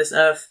put me on this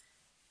earth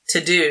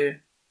to do.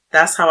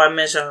 That's how I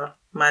measure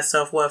my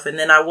self-worth. And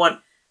then I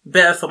want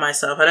better for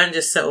myself. I don't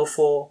just settle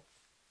for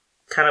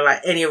kind of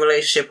like any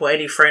relationship or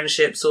any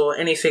friendships or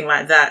anything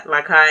like that.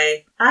 Like,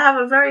 I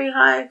have a very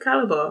high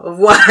caliber of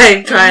what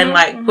I try and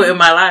like put in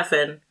my life,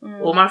 and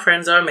all my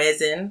friends are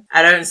amazing.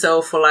 I don't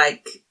settle for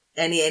like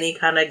any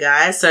kind of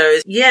guy. So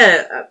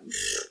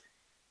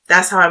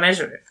that's how I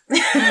measure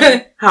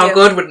it. How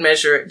God would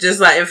measure it.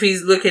 Just like if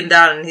he's looking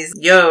down and he's,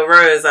 yo,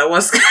 Rose, like,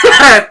 what's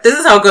this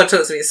is how God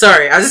talks to me.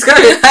 Sorry, I'm just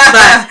gonna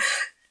like,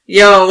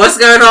 yo, what's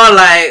going on?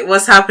 Like,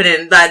 what's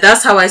happening? Like,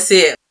 that's how I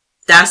see it.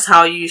 That's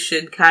how you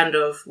should kind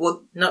of,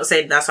 well, not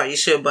saying that's how you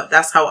should, but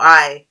that's how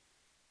I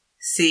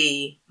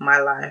see my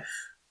life.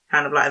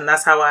 Kind of like, and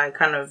that's how I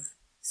kind of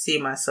see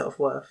my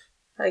self-worth.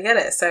 I get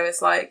it. So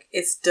it's like,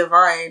 it's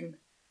divine.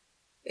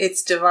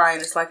 It's divine.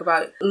 It's like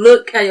about,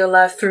 look at your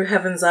life through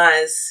heaven's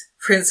eyes,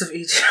 Prince of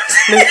Egypt.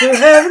 Look through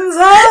heaven's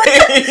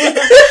eyes.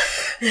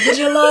 Look at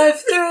your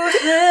life through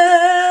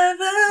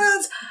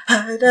heaven's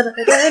Bad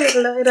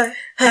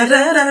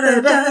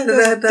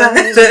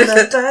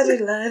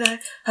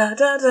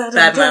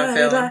man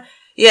film.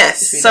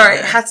 Yes, sorry,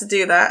 had to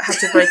do that. Had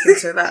to break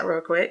into that real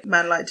quick.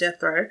 Man like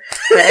Jethro.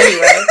 But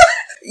anyway,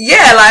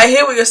 yeah, like, I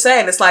hear what you're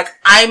saying. It's like,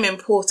 I'm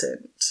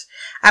important.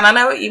 And I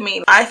know what you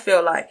mean. I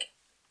feel like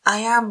I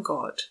am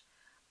God.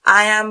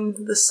 I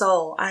am the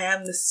soul. I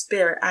am the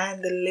spirit. I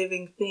am the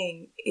living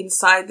thing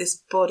inside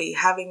this body,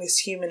 having this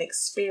human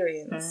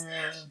experience.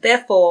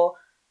 Therefore,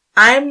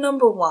 I am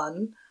number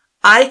one.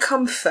 I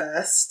come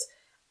first.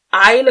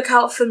 I look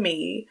out for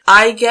me.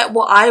 I get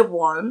what I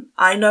want.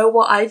 I know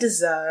what I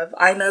deserve.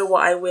 I know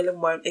what I will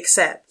and won't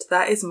accept.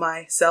 That is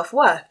my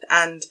self-worth.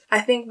 And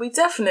I think we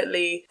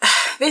definitely,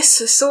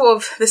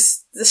 the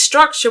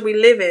structure we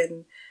live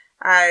in,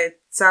 I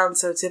sound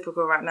so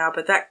typical right now,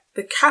 but that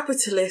the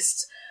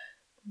capitalist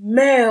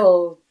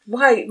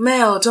white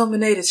male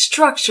dominated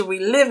structure we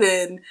live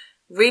in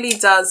really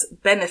does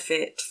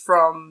benefit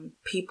from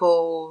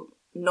people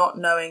not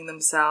knowing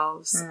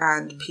themselves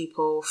and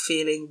people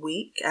feeling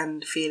weak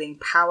and feeling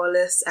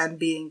powerless and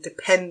being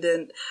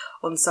dependent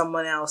on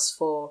someone else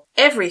for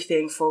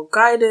everything, for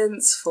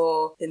guidance,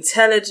 for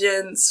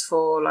intelligence,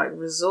 for like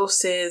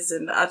resources,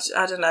 and I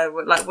don't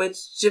know, like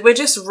we're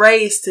just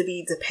raised to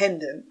be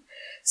dependent.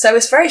 So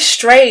it's very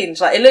strange.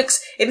 Like, it looks,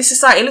 in this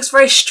society, it looks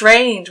very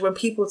strange when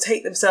people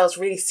take themselves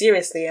really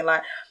seriously and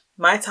like,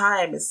 my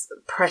time is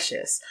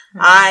precious.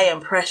 I am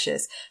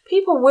precious.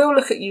 People will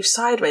look at you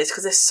sideways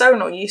because they're so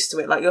not used to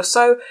it. Like, you're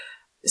so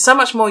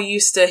much more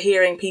used to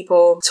hearing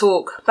people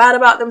talk bad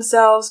about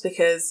themselves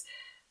because,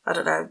 I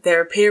don't know,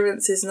 their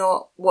appearance is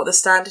not what the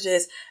standard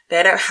is.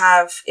 They don't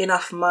have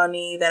enough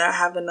money. They don't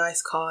have a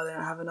nice car. They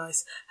don't have a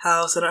nice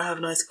house. They don't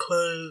have nice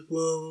clothes.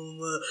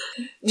 Do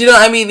you know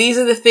what I mean? These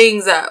are the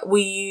things that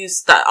we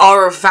use that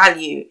are of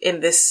value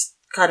in this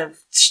kind of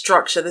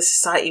structure, the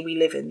society we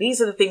live in.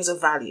 These are the things of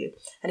value.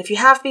 And if you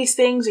have these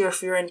things, or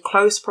if you're in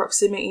close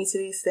proximity to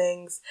these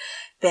things,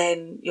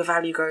 then your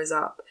value goes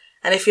up.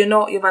 And if you're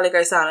not, your value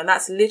goes down. And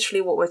that's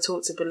literally what we're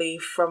taught to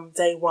believe from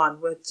day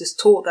one. We're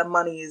just taught that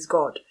money is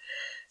God.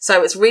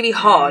 So it's really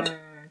hard,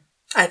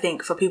 I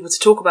think, for people to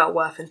talk about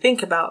worth and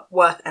think about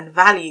worth and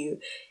value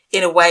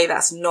in a way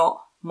that's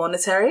not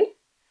monetary.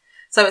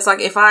 So it's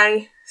like, if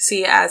I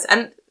see it as,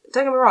 and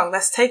don't get me wrong,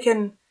 that's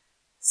taken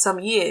some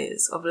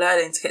years of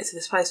learning to get to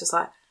this place. It's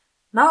like,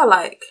 no,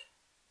 like,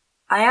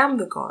 I am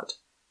the God.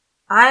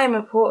 I am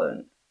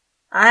important.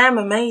 I am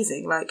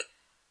amazing. Like,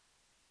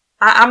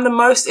 I'm the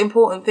most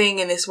important thing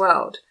in this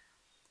world.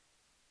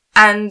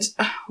 And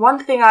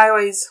one thing I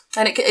always,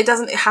 and it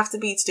doesn't have to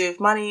be to do with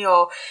money,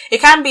 or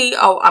it can be,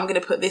 oh, I'm going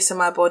to put this in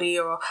my body,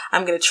 or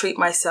I'm going to treat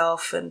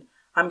myself, and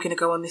I'm going to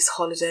go on this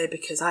holiday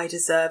because I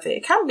deserve it.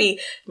 It can be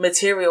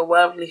material,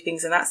 worldly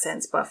things in that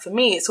sense. But for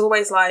me, it's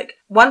always like,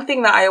 one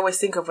thing that I always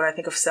think of when I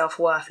think of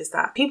self-worth is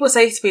that people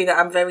say to me that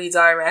I'm very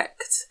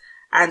direct,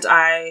 and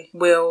I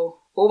will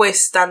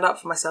always stand up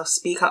for myself,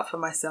 speak up for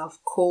myself,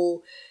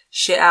 call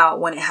shit out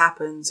when it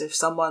happens. If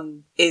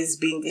someone is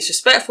being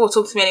disrespectful,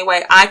 talk to me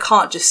anyway, I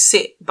can't just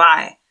sit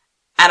by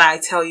and I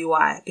tell you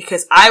why.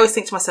 Because I always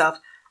think to myself,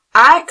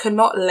 I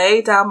cannot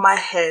lay down my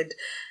head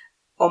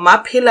on my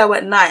pillow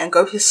at night and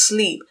go to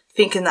sleep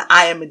thinking that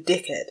I am a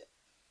dickhead.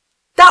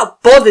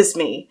 That bothers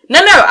me. No,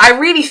 I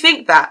really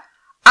think that.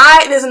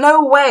 There's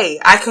no way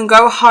I can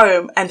go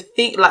home and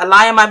think, like,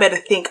 lie in my bed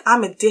and think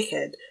I'm a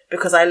dickhead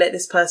because I let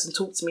this person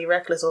talk to me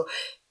reckless or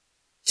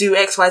do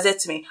X, Y, Z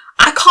to me.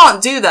 I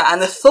can't do that.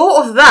 And the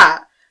thought of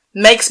that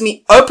makes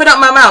me open up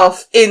my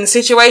mouth in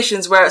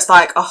situations where it's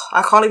like, oh,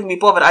 I can't even be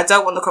bothered. I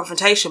don't want the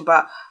confrontation,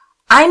 but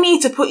I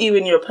need to put you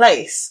in your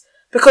place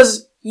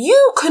because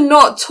you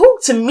cannot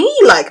talk to me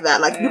like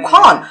that. Like, you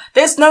can't.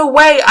 There's no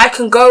way I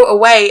can go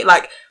away.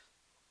 Like,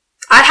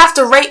 I have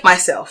to rate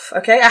myself,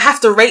 okay? I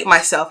have to rate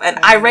myself, and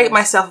I rate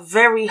myself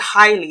very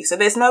highly. So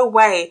there's no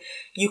way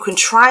you can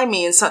try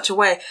me in such a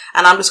way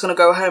and I'm just going to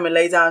go home and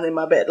lay down in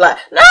my bed. Like,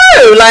 no,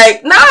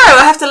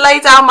 I have to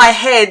lay down my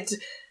head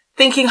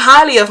thinking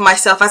highly of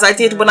myself as I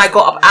did when I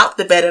got up out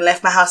the bed and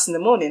left my house in the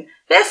morning.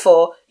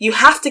 Therefore, you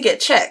have to get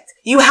checked.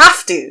 You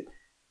have to.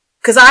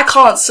 Because I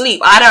can't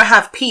sleep. I don't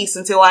have peace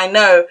until I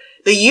know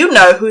that you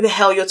know who the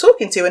hell you're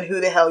talking to and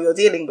who the hell you're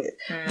dealing with.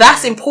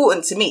 That's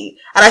important to me.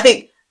 And I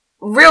think,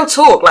 real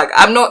talk, like,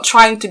 I'm not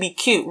trying to be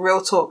cute,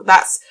 real talk.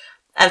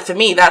 And for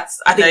me, that's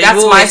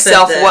my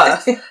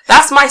self-worth.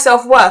 That's my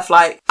self-worth.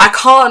 Like,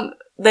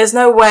 there's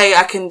no way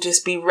I can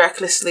just be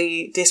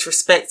recklessly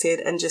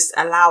disrespected and just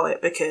allow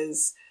it,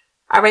 because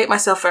I rate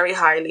myself very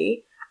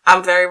highly.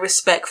 I'm very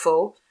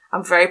respectful.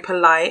 I'm very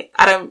polite.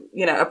 I don't,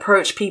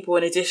 approach people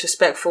in a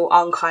disrespectful,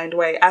 unkind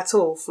way at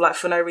all,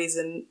 for no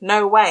reason.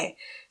 No way.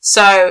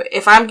 So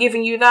if I'm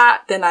giving you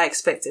that, then I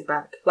expect it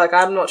back. Like,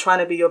 I'm not trying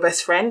to be your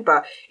best friend,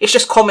 but it's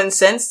just common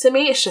sense to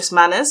me. It's just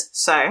manners.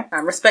 So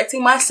I'm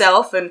respecting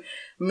myself and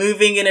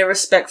moving in a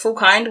respectful,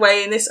 kind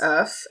way in this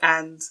earth,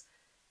 and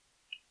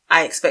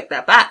I expect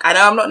that back. I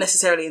know I'm not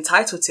necessarily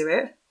entitled to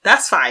it.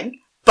 That's fine.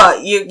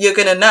 But you're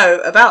going to know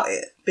about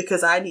it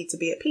because I need to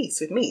be at peace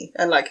with me.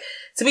 And, like,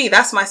 to me,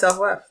 that's my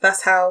self-worth.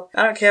 That's how,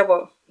 I don't care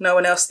what no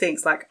one else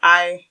thinks. Like,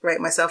 I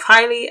rate myself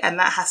highly, and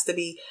that has to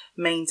be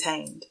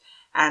maintained.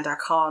 And I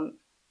can't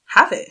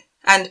have it.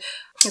 And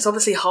it's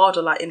obviously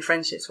harder, like, in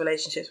friendships,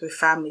 relationships with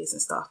families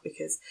and stuff,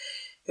 because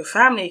your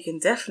family can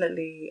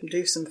definitely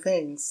do some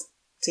things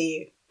to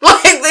you.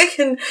 Like, they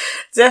can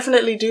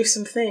definitely do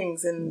some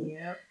things, and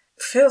it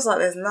feels like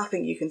there's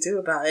nothing you can do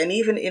about it. And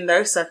even in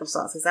those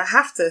circumstances, I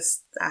have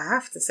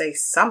to say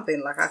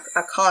something. Like,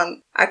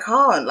 I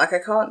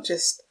can't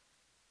just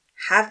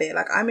have it.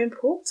 Like, I'm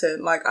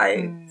important. Like,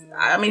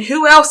 I mean,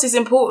 who else is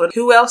important?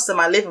 Who else am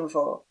I living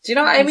for? Do you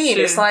know what I mean?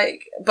 True. It's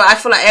like, but I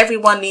feel like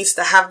everyone needs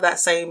to have that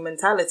same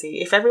mentality.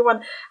 If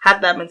everyone had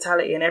that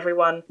mentality and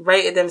everyone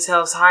rated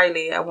themselves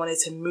highly and wanted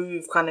to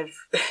move kind of,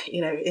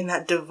 in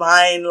that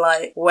divine,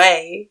 like,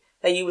 way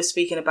that you were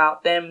speaking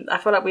about, then I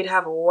feel like we'd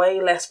have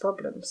way less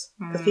problems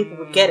because people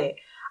would get it.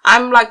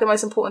 I'm like the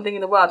most important thing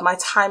in the world. My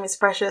time is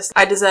precious.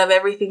 I deserve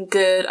everything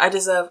good. I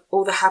deserve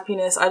all the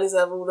happiness. I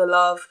deserve all the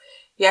love.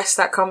 Yes,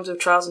 that comes with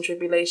trials and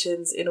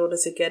tribulations in order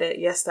to get it.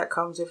 Yes, that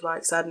comes with,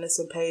 like, sadness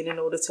and pain in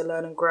order to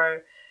learn and grow.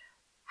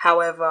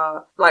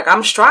 However, like,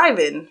 I'm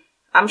striving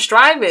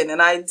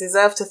and I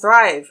deserve to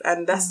thrive.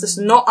 And that's just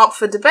not up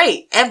for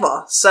debate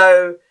ever.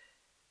 So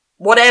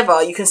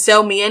whatever, you can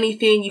sell me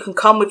anything. You can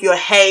come with your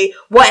hey,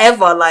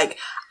 whatever. Like,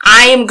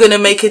 I am going to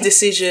make a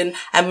decision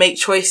and make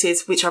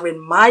choices which are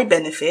in my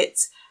benefit.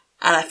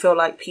 And I feel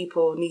like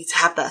people need to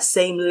have that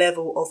same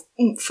level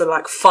of oomph for,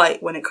 like,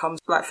 fight when it comes,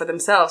 like, for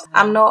themselves.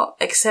 I'm not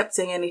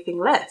accepting anything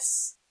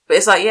less. But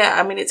it's like,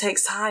 it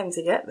takes time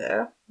to get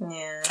there.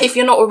 Yeah. If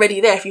you're not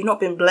already there, if you've not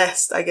been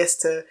blessed, I guess,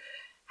 to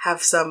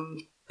have some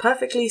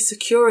perfectly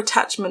secure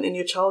attachment in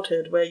your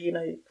childhood where, you're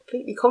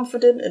completely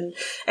confident and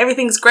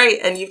everything's great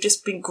and you've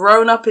just been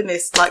grown up in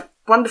this, like,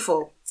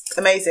 wonderful,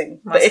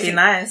 amazing. Must be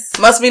nice.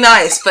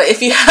 But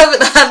if you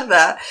haven't had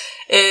that,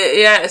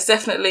 it's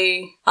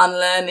definitely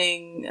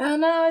unlearning. Oh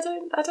no,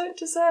 I don't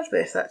deserve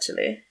this,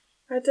 actually.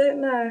 I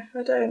don't know.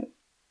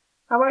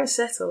 I won't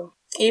settle.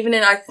 Even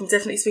I can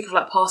definitely speak of,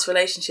 like, past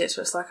relationships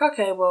where it's like,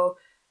 okay, well,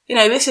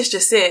 this is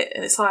just it.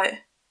 And it's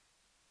like,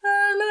 no,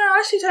 I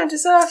actually don't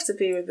deserve to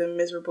be with a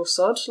miserable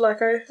sod.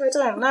 Like, I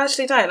don't. No, I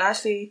actually don't. I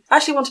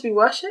actually want to be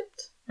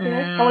worshipped.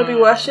 I want to be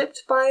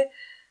worshipped by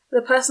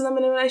the person I'm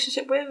in a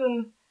relationship with,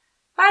 and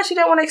I actually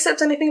don't want to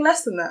accept anything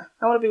less than that.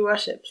 I want to be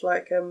worshipped.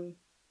 Like, and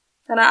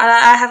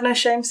I have no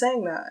shame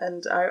saying that.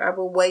 And I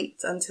will wait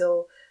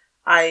until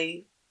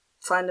I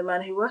find a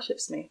man who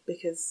worships me,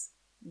 because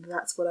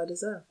that's what I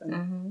deserve.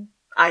 And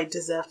I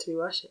deserve to be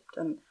worshipped.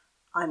 And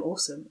I'm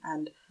awesome.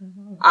 And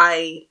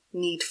I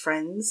need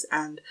friends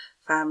and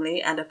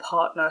family and a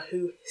partner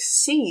who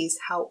sees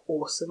how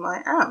awesome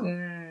I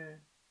am.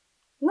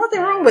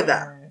 Nothing wrong with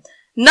that.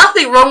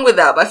 Nothing wrong with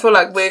that. But I feel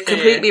like we're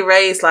completely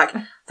raised like,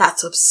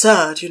 that's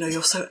absurd. You know,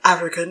 you're so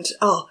arrogant.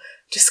 Oh,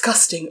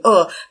 disgusting.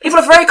 Oh, people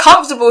are very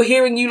comfortable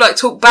hearing you like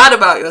talk bad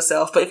about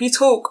yourself. But if you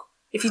talk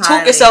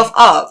yourself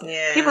up,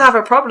 people have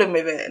a problem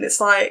with it. And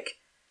it's like,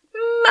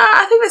 nah,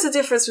 I think there's a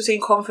difference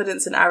between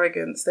confidence and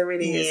arrogance. There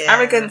really is.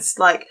 Arrogance,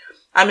 like,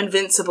 I'm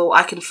invincible,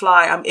 I can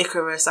fly, I'm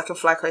Icarus, I can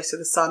fly close to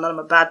the sun, I'm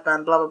a bad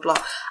man, blah, blah,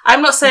 blah.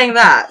 I'm not saying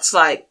that. It's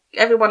like,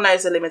 everyone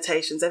knows the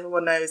limitations.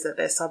 Everyone knows that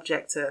they're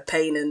subject to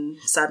pain and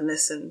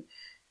sadness and,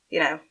 you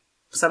know,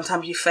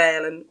 sometimes you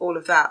fail and all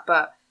of that.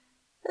 But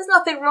there's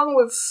nothing wrong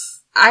with,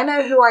 I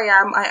know who I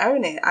am, I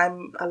own it.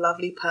 I'm a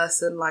lovely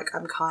person, like,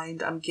 I'm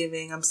kind, I'm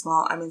giving, I'm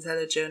smart, I'm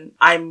intelligent,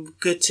 I'm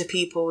good to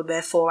people,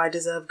 therefore I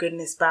deserve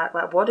goodness back.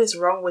 Like, what is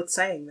wrong with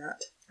saying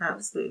that?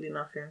 Absolutely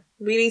nothing.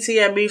 We need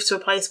to move to a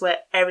place where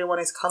everyone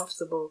is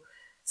comfortable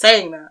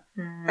saying that.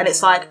 And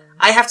it's like,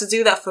 I have to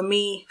do that for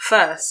me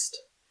first.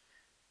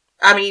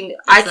 I mean,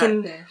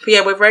 exactly.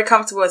 We're very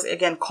comfortable as,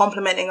 again,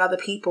 complimenting other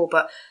people,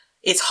 but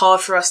it's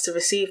hard for us to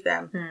receive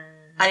them.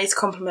 I need to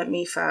compliment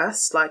me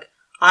first. Like,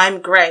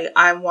 I'm great,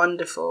 I'm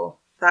wonderful.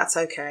 That's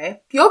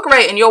okay. You're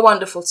great and you're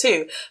wonderful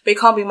too, but it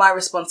can't be my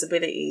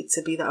responsibility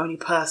to be the only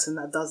person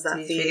that does that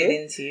for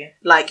you.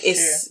 Like,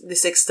 it's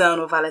this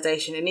external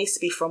validation. It needs to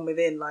be from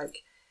within. Like,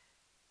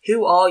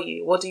 who are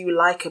you? What do you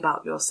like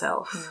about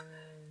yourself?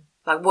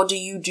 Like, what do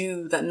you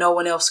do that no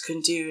one else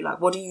can do?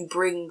 Like, what do you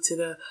bring to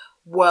the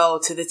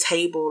world, to the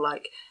table?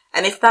 Like,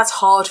 and if that's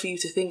hard for you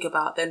to think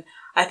about, then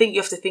I think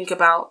you have to think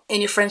about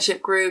in your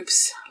friendship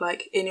groups,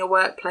 like in your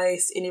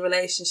workplace, in your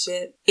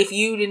relationship. If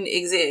you didn't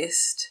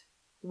exist,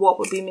 what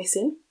would be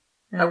missing?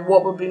 Like,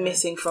 what would be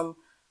missing from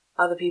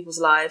other people's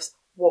lives?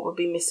 What would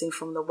be missing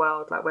from the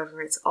world? Like,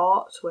 whether it's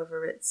art,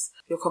 whether it's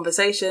your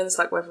conversations,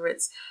 like whether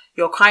it's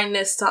your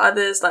kindness to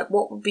others, like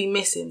what would be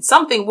missing?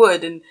 Something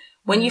would. And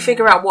when you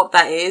figure out what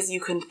that is,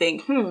 you can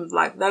think,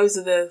 like those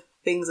are the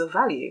things of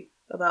value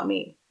about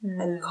me.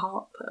 And you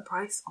can't put a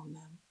price on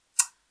them,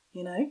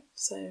 you know?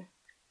 So,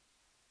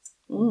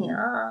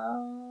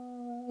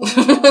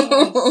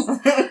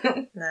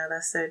 No,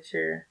 that's so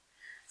true.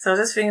 So I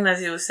was just thinking,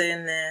 as you were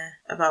saying there,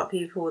 about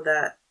people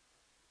that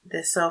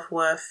their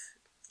self-worth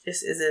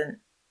just isn't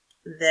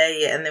there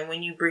yet. And then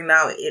when you bring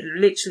that out,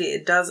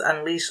 it does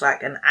unleash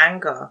like an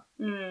anger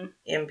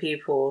in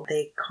people.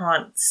 They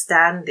can't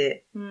stand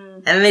it.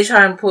 And then they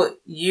try and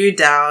put you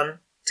down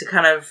to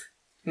kind of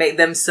make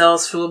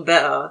themselves feel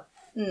better.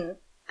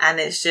 And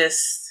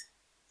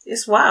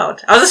it's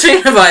wild. I was just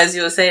thinking about it as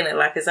you were saying it,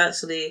 like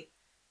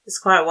it's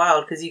quite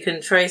wild, because you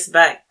can trace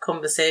back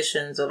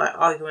conversations or like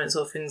arguments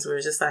or things where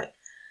it's just like,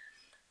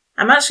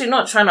 I'm actually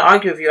not trying to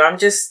argue with you. I'm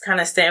just kind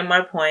of stating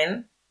my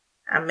point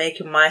and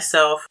making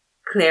myself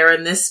clear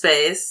in this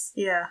space.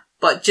 Yeah.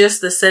 But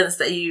just the sense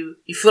that you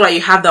feel like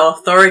you have the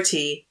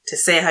authority to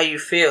say how you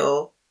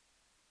feel,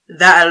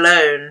 that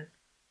alone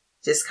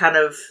just kind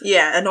of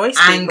annoys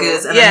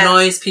angers people. And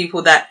annoys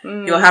people that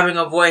you're having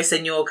a voice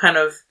and you're kind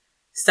of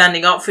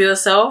standing up for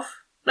yourself.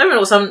 Not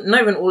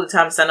even all the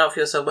time stand up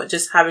for yourself, but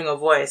just having a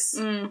voice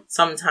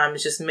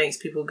sometimes just makes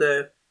people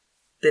go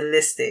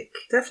ballistic.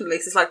 Definitely.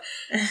 It's like,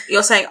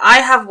 you're saying, I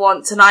have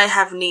wants and I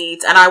have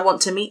needs and I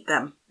want to meet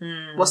them.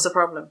 What's the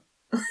problem?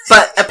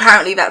 But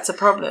apparently that's a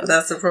problem.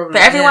 That's a problem.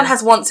 But everyone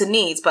has wants and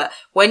needs. But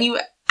when you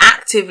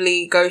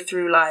actively go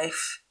through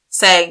life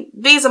saying,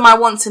 these are my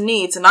wants and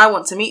needs and I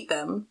want to meet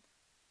them,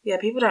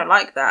 people don't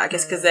like that. I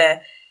guess because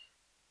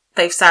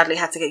they've sadly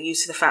had to get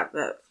used to the fact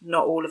that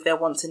not all of their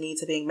wants and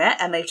needs are being met,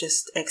 and they've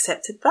just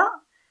accepted that.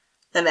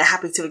 And they're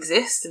happy to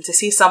exist, and to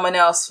see someone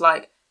else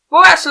like,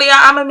 well, actually,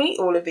 I'm going to meet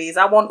all of these.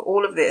 I want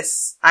all of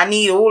this. I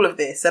need all of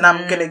this, and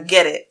I'm going to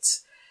get it.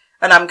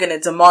 And I'm going to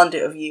demand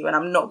it of you, and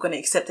I'm not going to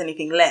accept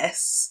anything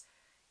less.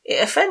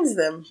 It offends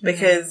them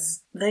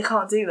because they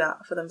can't do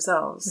that for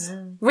themselves.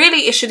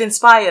 Really, it should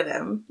inspire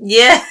them.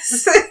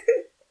 Yes.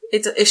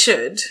 It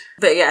should.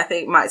 But I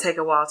think it might take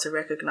a while to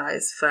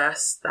recognise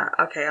first that,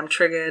 okay, I'm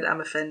triggered,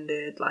 I'm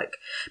offended, like,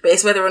 but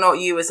it's whether or not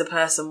you as a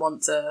person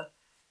want to,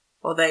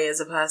 or they as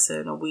a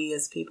person, or we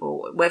as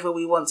people, whether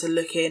we want to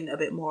look in a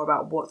bit more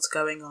about what's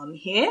going on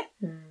here.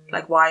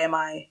 Like, why am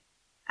I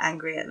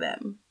angry at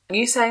them?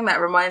 You saying that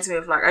reminds me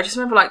of, like, I just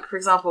remember, like, for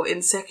example,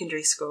 in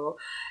secondary school,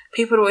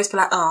 people would always be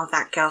like, oh,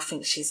 that girl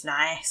thinks she's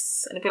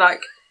nice. And it'd be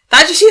like,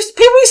 people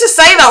used to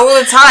say that all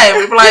the time.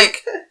 We'd be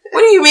like, what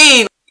do you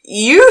mean?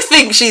 You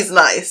think she's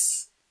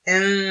nice.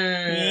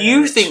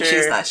 You think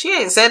she's nice. She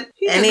ain't said.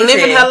 She's just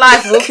living her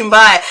life, walking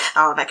by.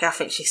 Oh, that girl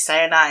thinks she's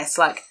so nice.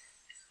 Like,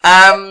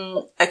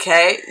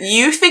 okay.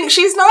 You think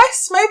she's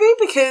nice, maybe?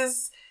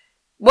 Because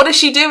what is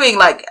she doing?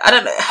 Like, I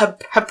don't know.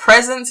 Her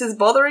presence is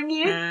bothering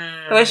you?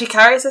 The way she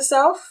carries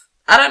herself?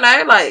 I don't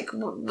know, like, do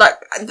you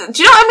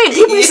know what I mean?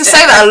 People used to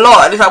say that a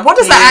lot. And it's like, what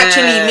does that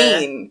actually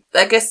mean?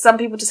 I guess some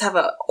people just have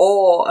an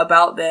awe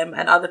about them,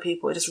 and other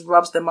people, it just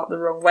rubs them up the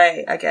wrong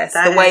way, I guess.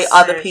 The way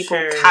other people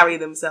carry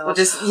themselves. Or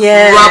just,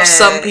 rub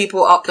some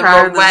people up the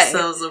wrong way.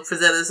 Or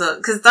present themselves.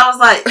 Because that was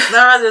like,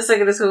 that was in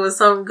secondary school when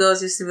some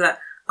girls used to be like,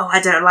 oh,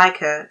 I don't like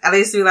her. And they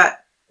used to be like,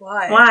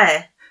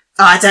 why?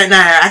 Oh, I don't know.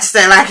 I just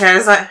don't like her.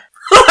 It's like,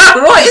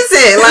 what is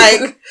it?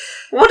 Like,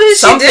 what does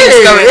she do?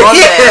 Something's going on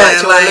there. Like,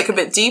 do you want to look a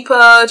bit deeper? Do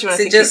you want to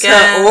think just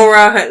again? Her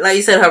aura, like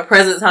you said, her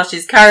presence, how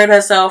she's carried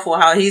herself or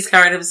how he's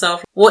carried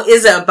himself. What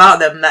is it about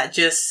them that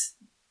just,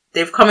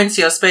 they've come into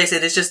your space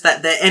and it's just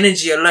that their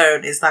energy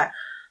alone is like,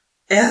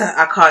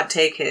 I can't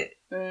take it.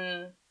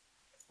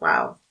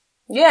 Wow.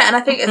 Yeah, and I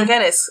think,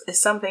 again, it's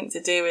something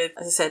to do with,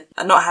 as I said,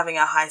 not having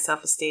a high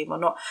self-esteem or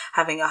not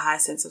having a high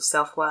sense of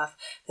self-worth.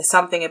 There's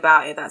something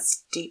about it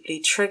that's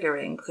deeply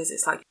triggering, because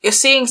it's like you're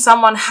seeing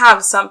someone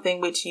have something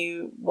which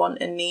you want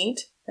and need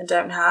and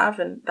don't have,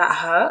 and that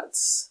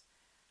hurts.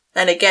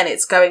 And again,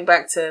 it's going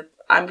back to,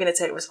 I'm going to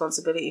take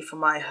responsibility for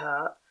my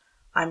hurt.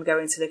 I'm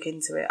going to look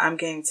into it. I'm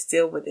going to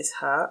deal with this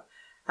hurt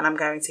and I'm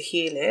going to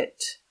heal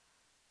it.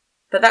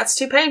 But that's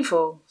too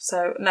painful.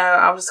 So no,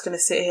 I'm just going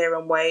to sit here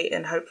and wait,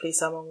 and hopefully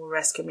someone will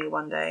rescue me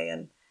one day,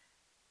 and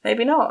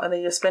maybe not. And then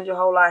you'll spend your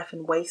whole life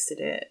and wasted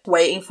it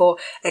waiting for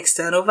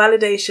external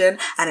validation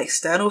and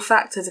external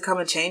factor to come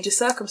and change your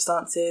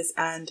circumstances,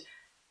 and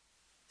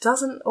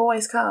doesn't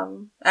always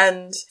come.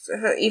 And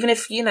even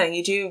if,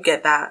 you do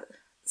get that,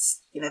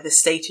 the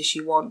status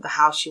you want, the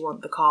house you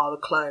want, the car,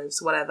 the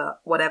clothes,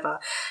 whatever.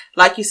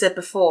 Like you said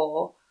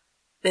before,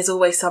 there's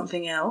always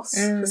something else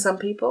for some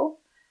people.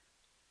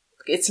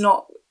 It's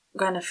not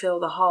going to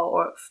fill the hole,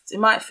 or it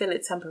might fill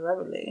it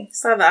temporarily.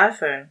 It's like the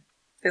iPhone.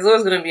 There's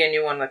always going to be a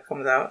new one that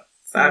comes out.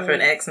 It's the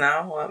iPhone X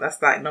now. Well,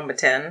 that's like number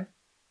 10.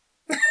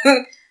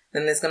 Then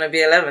there's going to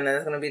be 11. Then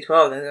there's going to be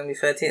 12. Then there's going to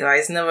be 13. Like,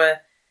 it's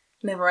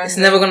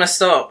never going to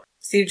stop.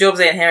 Steve Jobs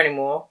ain't here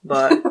anymore,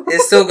 but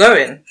it's still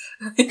going.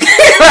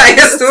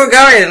 It's still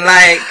going.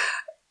 Like,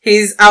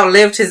 he's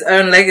outlived his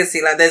own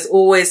legacy. Like, there's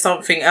always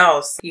something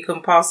else you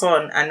can pass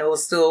on, and it will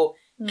still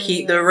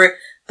keep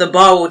the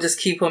bar will just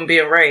keep on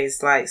being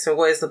raised. Like, so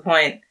what is the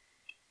point?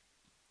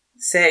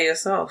 Say it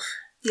yourself.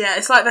 Yeah,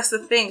 it's like, that's the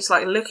thing. It's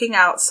like looking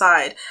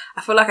outside.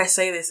 I feel like I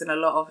say this in a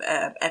lot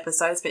of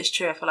episodes, but it's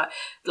true. I feel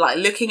like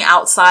looking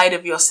outside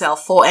of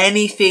yourself for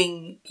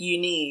anything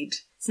you need.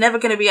 It's never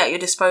going to be at your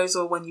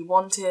disposal when you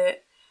want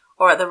it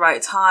or at the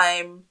right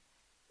time.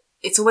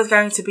 It's always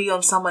going to be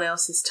on someone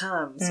else's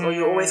terms, or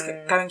you're always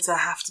going to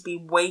have to be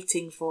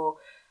waiting for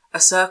a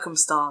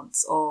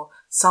circumstance or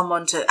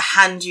someone to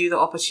hand you the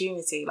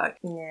opportunity. Like,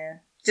 yeah,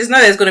 just know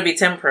it's going to be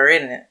temporary,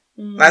 isn't it?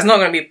 Like, it's not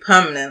going to be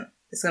permanent.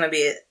 It's going to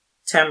be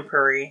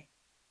temporary.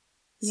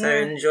 So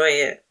enjoy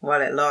it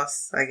while it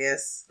lasts, I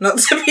guess. Not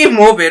to be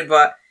morbid,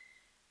 but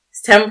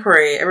it's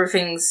temporary.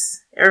 Everything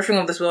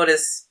of this world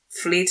is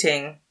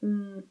fleeting.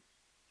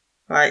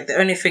 Like, the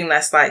only thing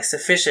that's like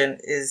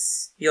sufficient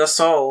is your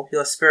soul,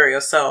 your spirit,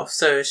 yourself.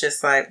 So it's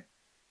just like,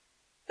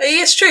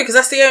 it's true, because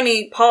that's the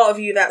only part of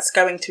you that's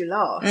going to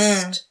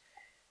last.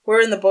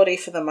 We're in the body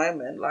for the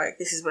moment. Like,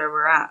 this is where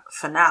we're at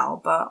for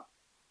now, but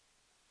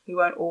we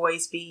won't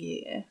always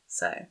be here.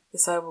 So the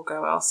soul will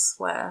go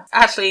elsewhere.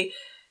 Actually,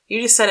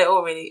 you just said it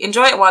all, really.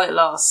 Enjoy it while it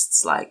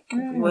lasts. Like,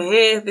 we're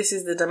here. This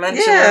is the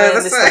dimension we're in.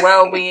 This is the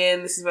world we're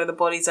in. This is where the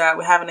body's at.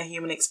 We're having a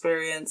human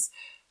experience.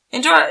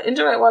 Enjoy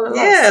it while it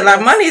lasts. Yeah,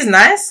 like, money's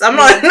nice. I'm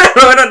not,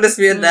 we're not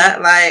disputing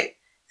that. Like,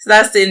 it's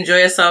nice to enjoy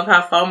yourself,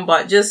 have fun,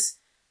 but just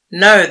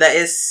know that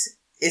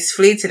it's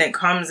fleeting. It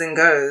comes and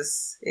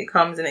goes. It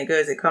comes and it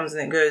goes. It comes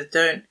and it goes.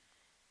 Don't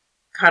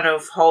kind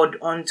of hold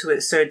on to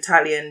it so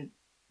tightly and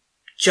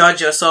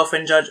judge yourself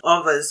and judge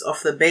others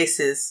off the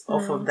basis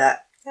off of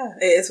that. Yeah,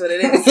 it is what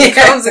it is. It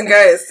comes and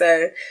goes.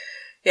 So,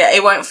 yeah,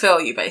 it won't fill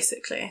you,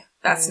 basically.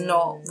 That's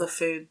not the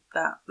food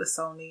that the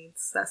soul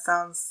needs. That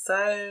sounds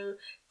so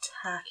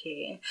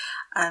tacky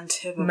and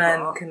typical.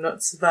 Man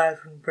cannot survive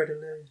on bread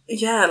alone.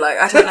 Yeah, like,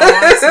 I don't know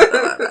why I said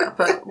that like that,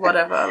 but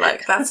whatever.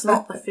 Like, that's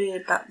not the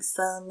food that the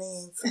soul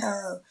needs.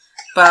 Oh.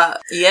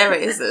 But yeah,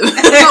 it isn't.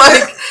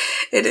 Like,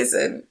 it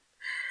isn't.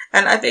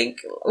 And I think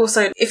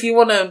also, if you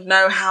want to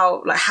know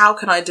how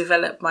can I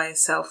develop my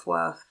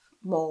self-worth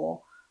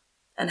more,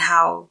 and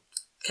how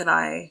can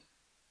I,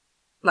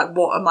 like,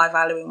 what am I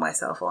valuing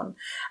myself on?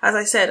 As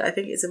I said, I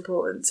think it's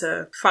important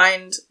to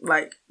find,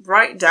 like,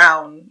 write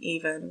down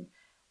even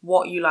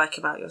what you like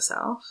about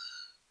yourself,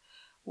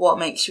 what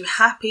makes you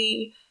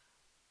happy,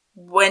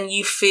 when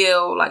you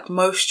feel like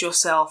most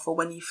yourself, or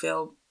when you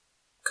feel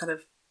kind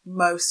of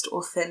most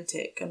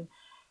authentic, and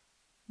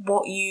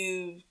what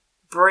you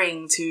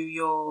bring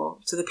to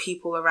the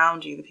people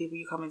around you, the people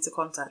you come into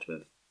contact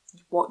with,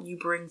 what you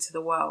bring to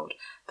the world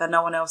that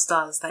no one else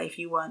does, that if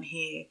you weren't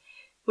here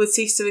would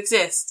cease to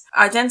exist.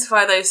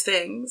 Identify those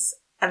things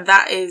And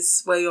that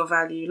is where your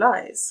value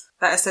lies.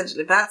 That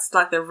essentially, that's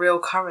like the real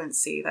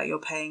currency that you're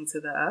paying to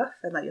the earth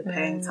and that you're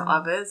paying to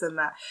others and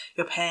that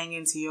you're paying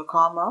into your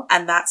karma.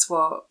 And that's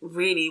what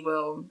really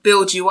will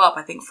build you up,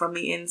 I think, from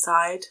the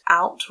inside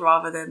out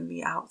rather than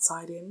the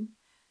outside in.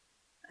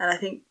 And I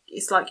think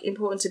it's like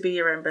important to be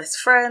your own best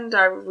friend.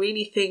 I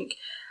really think,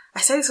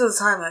 I say this all the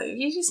time, like,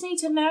 you just need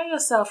to know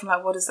yourself and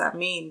like, what does that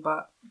mean?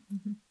 But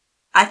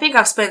I think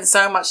I've spent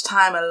so much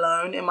time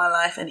alone in my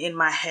life and in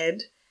my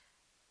head.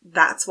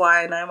 That's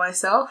why I know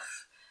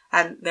myself.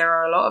 And there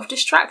are a lot of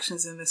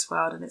distractions in this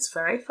world and it's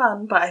very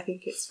fun, but I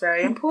think it's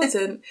very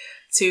important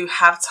to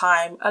have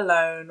time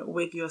alone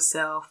with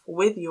yourself,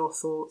 with your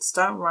thoughts.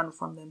 Don't run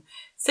from them.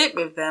 Sit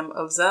with them,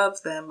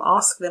 observe them,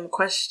 ask them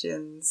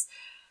questions.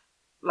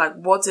 Like,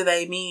 what do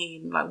they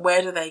mean? Like,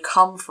 where do they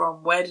come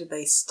from? Where did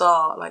they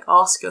start? Like,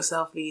 ask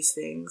yourself these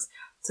things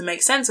to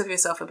make sense of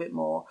yourself a bit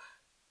more.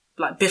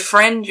 Like,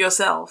 befriend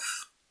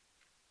yourself.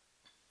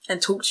 And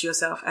talk to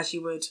yourself as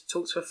you would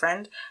talk to a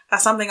friend.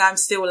 That's something I'm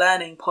still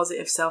learning,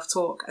 positive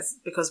self-talk,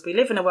 because we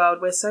live in a world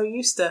we're so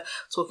used to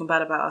talking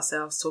bad about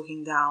ourselves,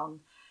 talking down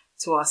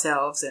to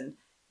ourselves, and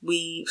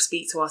we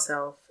speak to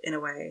ourselves in a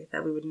way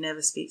that we would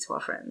never speak to our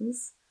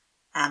friends.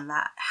 And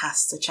that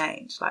has to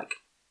change. Like,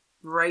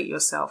 rate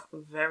yourself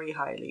very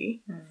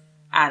highly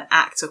and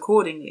act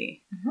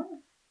accordingly.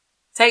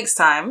 Takes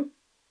time.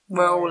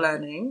 We're all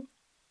learning.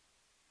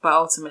 But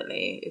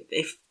ultimately,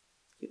 if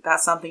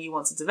that's something you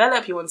want to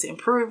develop, you want to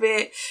improve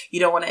it, you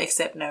don't want to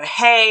accept no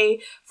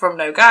hey from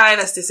no guy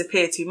that's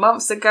disappeared 2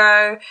 months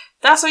ago,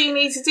 that's what you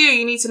need to do.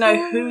 You need to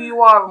know who you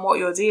are and what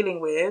you're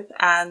dealing with,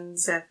 and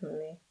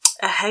Definitely.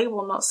 a hey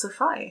will not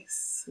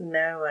suffice.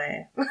 No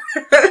way.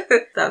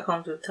 That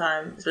comes with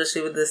time,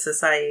 especially with the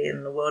society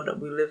and the world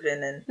that we live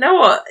in. And you know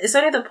what? It's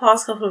only the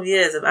past couple of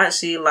years I've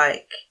actually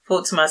like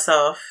thought to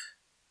myself,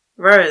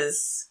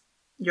 Rose,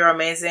 you're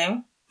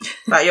amazing.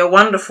 Like, you're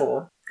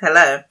wonderful.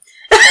 Hello.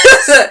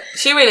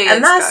 She really is,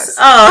 and that's, guys.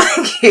 Oh,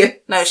 thank you.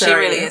 No, Sorry. she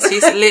really is.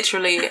 She's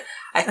literally,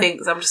 I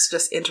think, I'm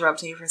just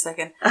interrupting you for a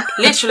second.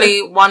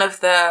 Literally one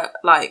of the,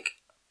 like,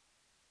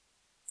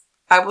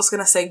 I was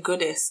going to say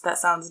goodest. That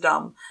sounds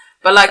dumb.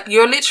 But, like,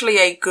 you're literally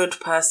a good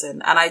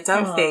person. And I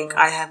don't think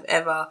I have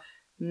ever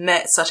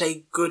met such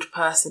a good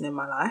person in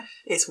my life.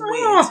 It's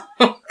weird.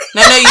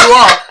 No, you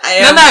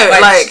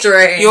are. Like,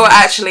 strange. You're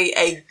actually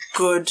a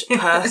good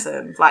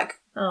person. Like,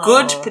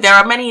 good. There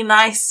are many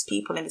nice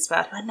people in this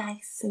world who are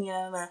nice, and you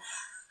know,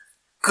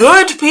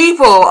 good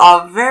people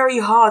are very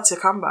hard to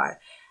come by.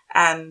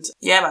 And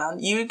yeah, man,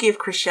 you give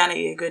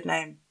Christianity a good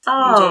name.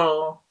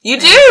 Oh, you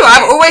do.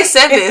 I've always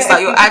said this.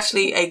 Like, you're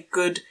actually a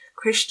good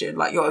Christian.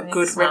 Like, you're a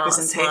good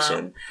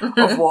representation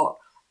of what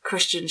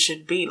Christians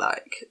should be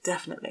like.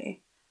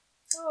 Definitely.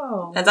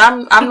 Oh. And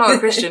I'm not a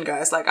Christian,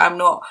 guys. Like, I'm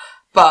not.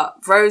 But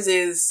Rose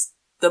is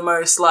the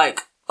most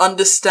like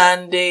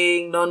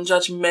understanding,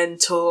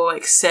 non-judgmental,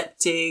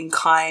 accepting,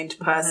 kind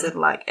person.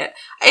 Like,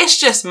 it's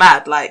just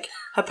mad. Like,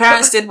 her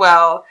parents did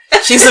well.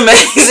 She's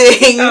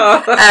amazing.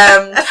 I'm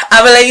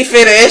gonna let you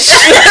finish.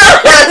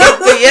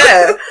 But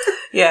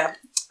yeah,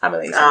 I'm gonna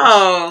let you finish.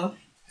 Oh,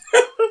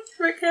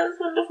 Raquel's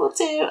wonderful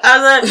too.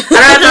 I was like,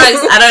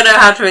 I don't know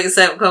how to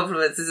accept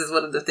compliments. This is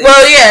one of the things.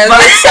 Well, yeah,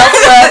 but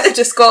self-worth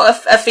just got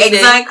a feeling.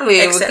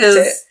 Exactly, Accept because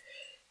it.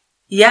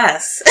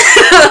 Yes,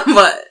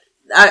 but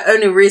I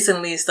only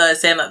recently started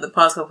saying that the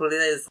past couple of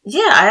days.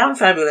 Yeah, I am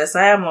fabulous.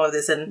 I am all of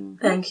this, and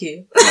thank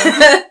you.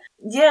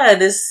 Yeah,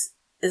 this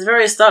is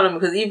very startling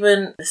because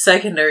even in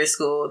secondary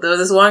school, there was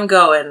this one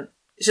girl, and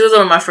she was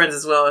one of my friends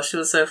as well. She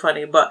was so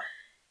funny, but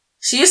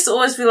she used to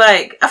always be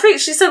like, I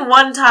think she said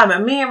one time,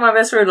 and me and my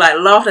best friend like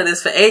laughed at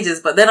this for ages.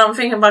 But then I'm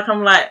thinking back,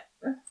 I'm like,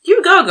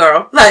 you go,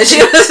 girl. Like,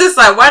 she was just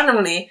like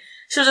randomly.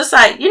 She was just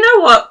like, you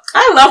know what?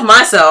 I love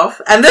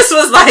myself. And this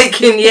was like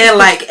in year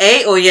like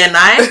 8 or year 9.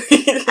 And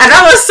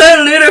that was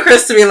so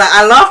ludicrous to me. Like,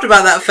 I laughed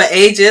about that for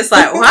ages.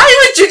 Like,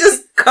 why would you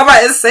just come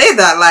out and say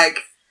that? Like,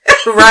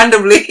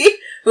 randomly.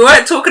 We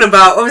weren't talking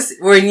about, obviously,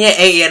 we're in year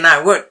 8, year 9.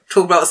 We weren't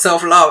talking about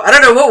self-love. I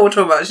don't know what we're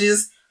talking about. She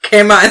just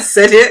came out and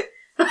said it.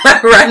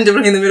 Like,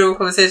 randomly in the middle of a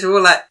conversation. We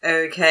were like,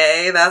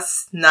 okay,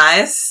 that's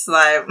nice.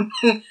 Like,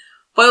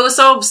 but it was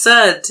so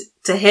absurd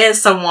to hear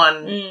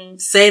someone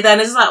say that.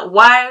 And it's like,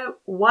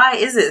 why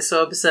is it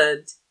so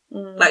absurd?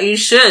 Like, you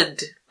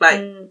should.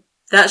 Like,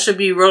 that should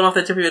be rolling off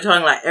the tip of your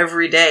tongue, like,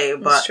 every day.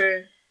 But that's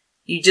true.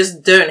 You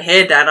just don't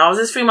hear that. And I was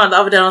just thinking about the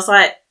other day, and I was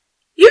like,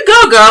 you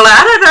go, girl. Like,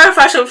 I don't know if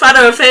I should find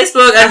her on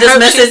Facebook and just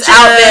message her.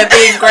 Out there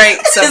being great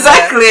somewhere.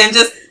 Exactly. And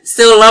just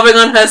still loving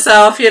on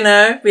herself, you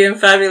know, being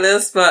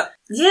fabulous. But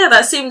yeah,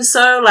 that seems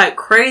so like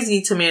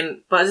crazy to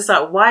me. But just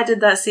like, why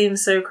did that seem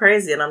so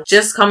crazy? And I'm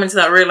just coming to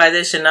that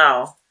realization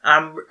now.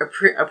 I'm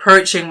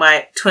approaching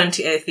my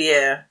 28th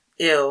year.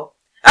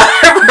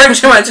 I'm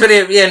approaching my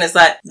 28th year, and it's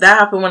like, that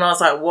happened when I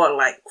was like, what,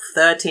 like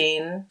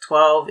 13,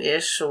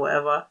 12-ish or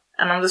whatever.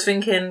 And I'm just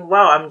thinking,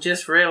 wow, I'm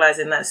just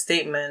realizing that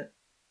statement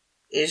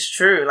is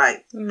true.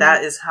 Like,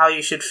 that is how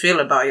you should feel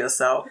about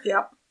yourself.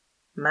 Yep.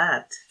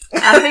 Mad.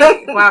 I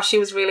think, wow, she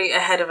was really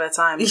ahead of her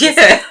time.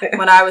 Yeah.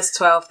 When I was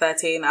 12,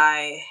 13,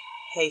 I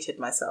hated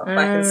myself.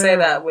 I can say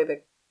that with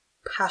a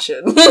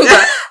passion.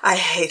 Like, I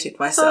hated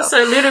myself.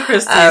 So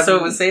ludicrous to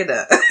someone say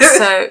that.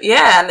 So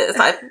yeah, and it's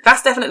like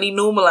that's definitely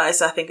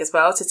normalized, I think, as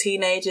well, to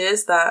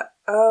teenagers that,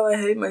 oh, I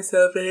hate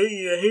myself, I hate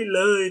you, I hate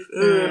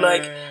life,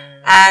 like,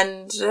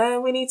 and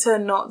we need to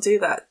not do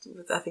that,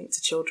 I think,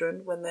 to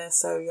children when they're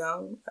so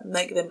young.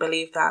 Make them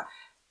believe that,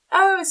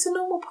 oh, it's a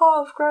normal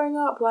part of growing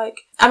up. Like,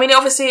 I mean,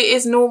 obviously it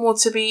is normal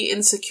to be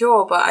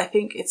insecure, but I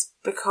think it's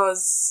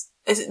because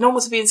it's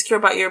normal to be insecure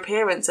about your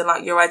appearance and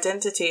like your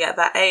identity at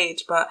that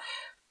age, but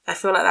I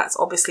feel like that's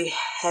obviously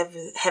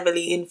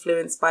heavily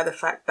influenced by the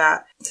fact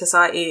that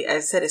society, as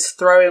I said, is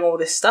throwing all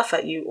this stuff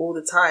at you all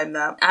the time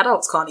that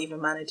adults can't even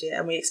manage it,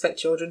 and we expect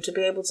children to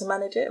be able to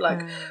manage it.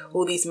 Like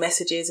all these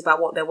messages about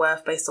what they're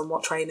worth based on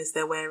what trainers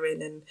they're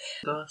wearing, and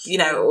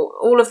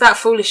all of that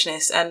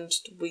foolishness. And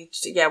we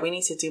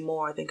need to do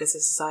more, I think, as a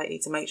society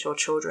to make sure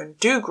children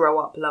do grow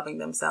up loving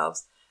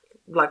themselves,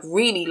 like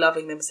really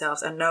loving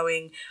themselves and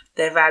knowing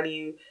their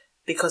value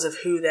because of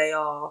who they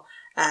are.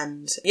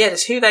 And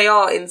just who they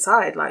are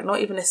inside, like not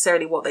even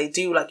necessarily what they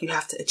do, like you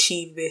have to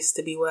achieve this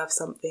to be worth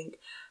something,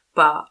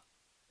 but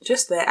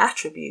just their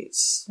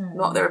attributes,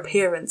 not their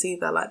appearance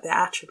either, like their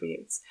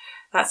attributes.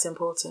 That's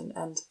important.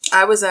 And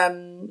I was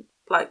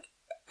like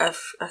a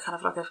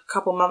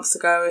couple months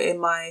ago in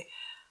my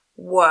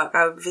work,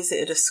 I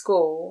visited a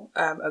school,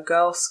 a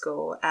girls'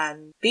 school,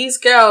 and these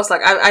girls,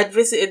 like I'd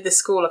visited the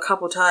school a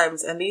couple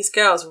times, and these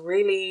girls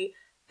really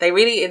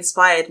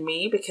inspired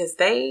me because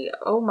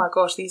oh my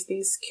gosh,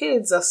 these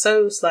kids are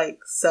so like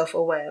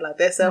self-aware, like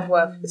their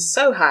self-worth is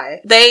so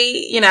high.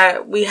 They,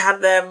 we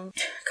had them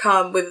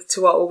come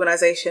to our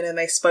organisation and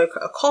they spoke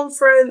at a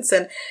conference,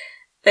 and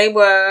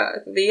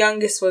the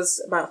youngest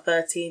was about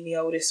 13, the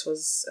oldest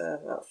was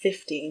about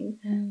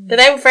 15. But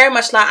they were very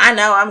much like, I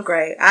know I'm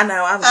great, I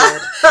know I'm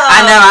good,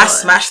 I know I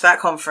smashed that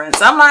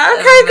conference. I'm like,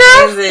 okay,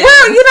 girl,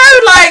 well,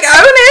 like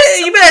own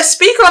it, you better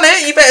speak on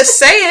it, you better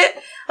say it.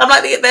 I'm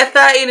like, they're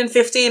 13 and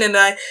 15, and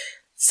the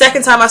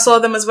second time I saw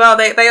them as well,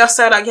 they are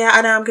so like, yeah,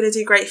 I know I'm going to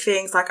do great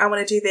things. Like, I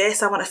want to do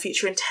this. I want a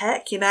future in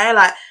tech,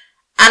 like,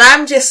 and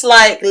I'm just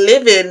like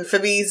living for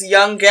these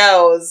young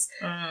girls,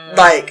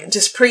 like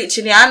just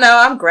preaching, yeah, I know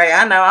I'm great.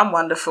 I know I'm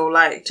wonderful.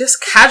 Like, just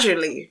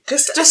casually,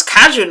 just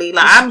casually,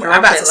 like, I'm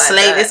about to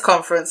slay this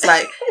conference.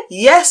 Like,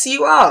 yes,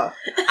 you are.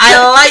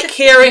 I like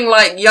hearing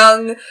like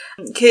young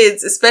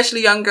kids,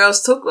 especially young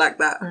girls, talk like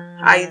that.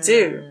 I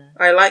do.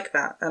 I like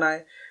that. And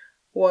I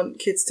want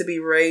kids to be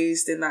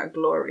raised in that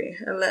glory,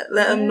 and let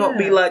them not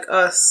be like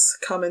us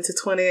coming to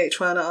 28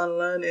 trying to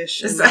unlearn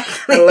ish and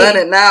learn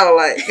it now,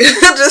 like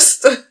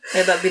just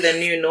let that be the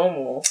new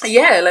normal.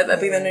 Let that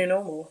be the new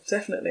normal.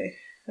 Definitely,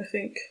 I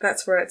think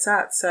that's where it's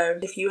at. So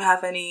if you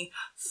have any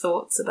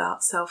thoughts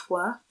about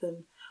self-worth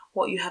and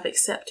what you have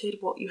accepted,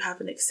 what you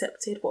haven't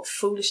accepted, what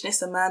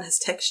foolishness a man has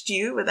texted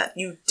you that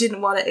you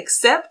didn't want to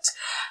accept,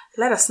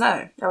 let us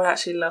know. I would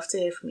actually love to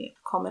hear from you.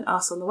 Comment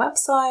us on the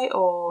website,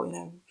 or,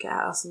 get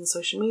at us on the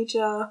social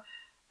media,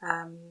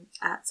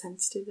 at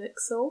Sensitive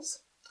Excels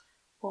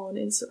on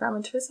Instagram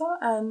and Twitter.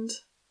 And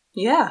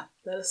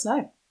let us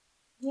know.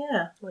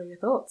 Yeah. What are your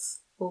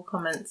thoughts? All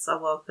comments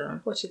are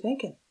welcome. What you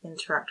thinking?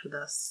 Interact with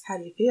us. How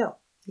do you feel?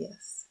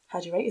 Yes. How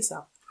do you rate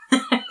yourself?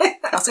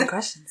 Ask some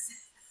questions.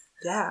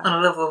 Yeah. On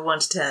a level of 1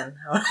 to 10.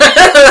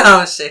 I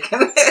was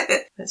shaking.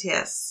 But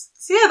yes.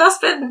 So that's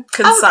been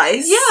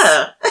concise.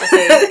 I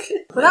think.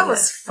 Well, that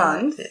was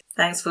fun.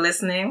 Thanks for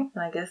listening.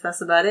 I guess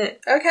that's about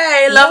it.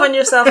 Okay. Love on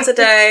yourself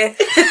today.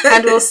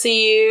 And we'll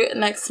see you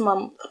next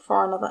month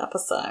for another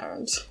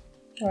episode.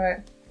 All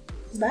right.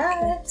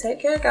 Bye. Okay.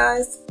 Take care,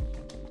 guys.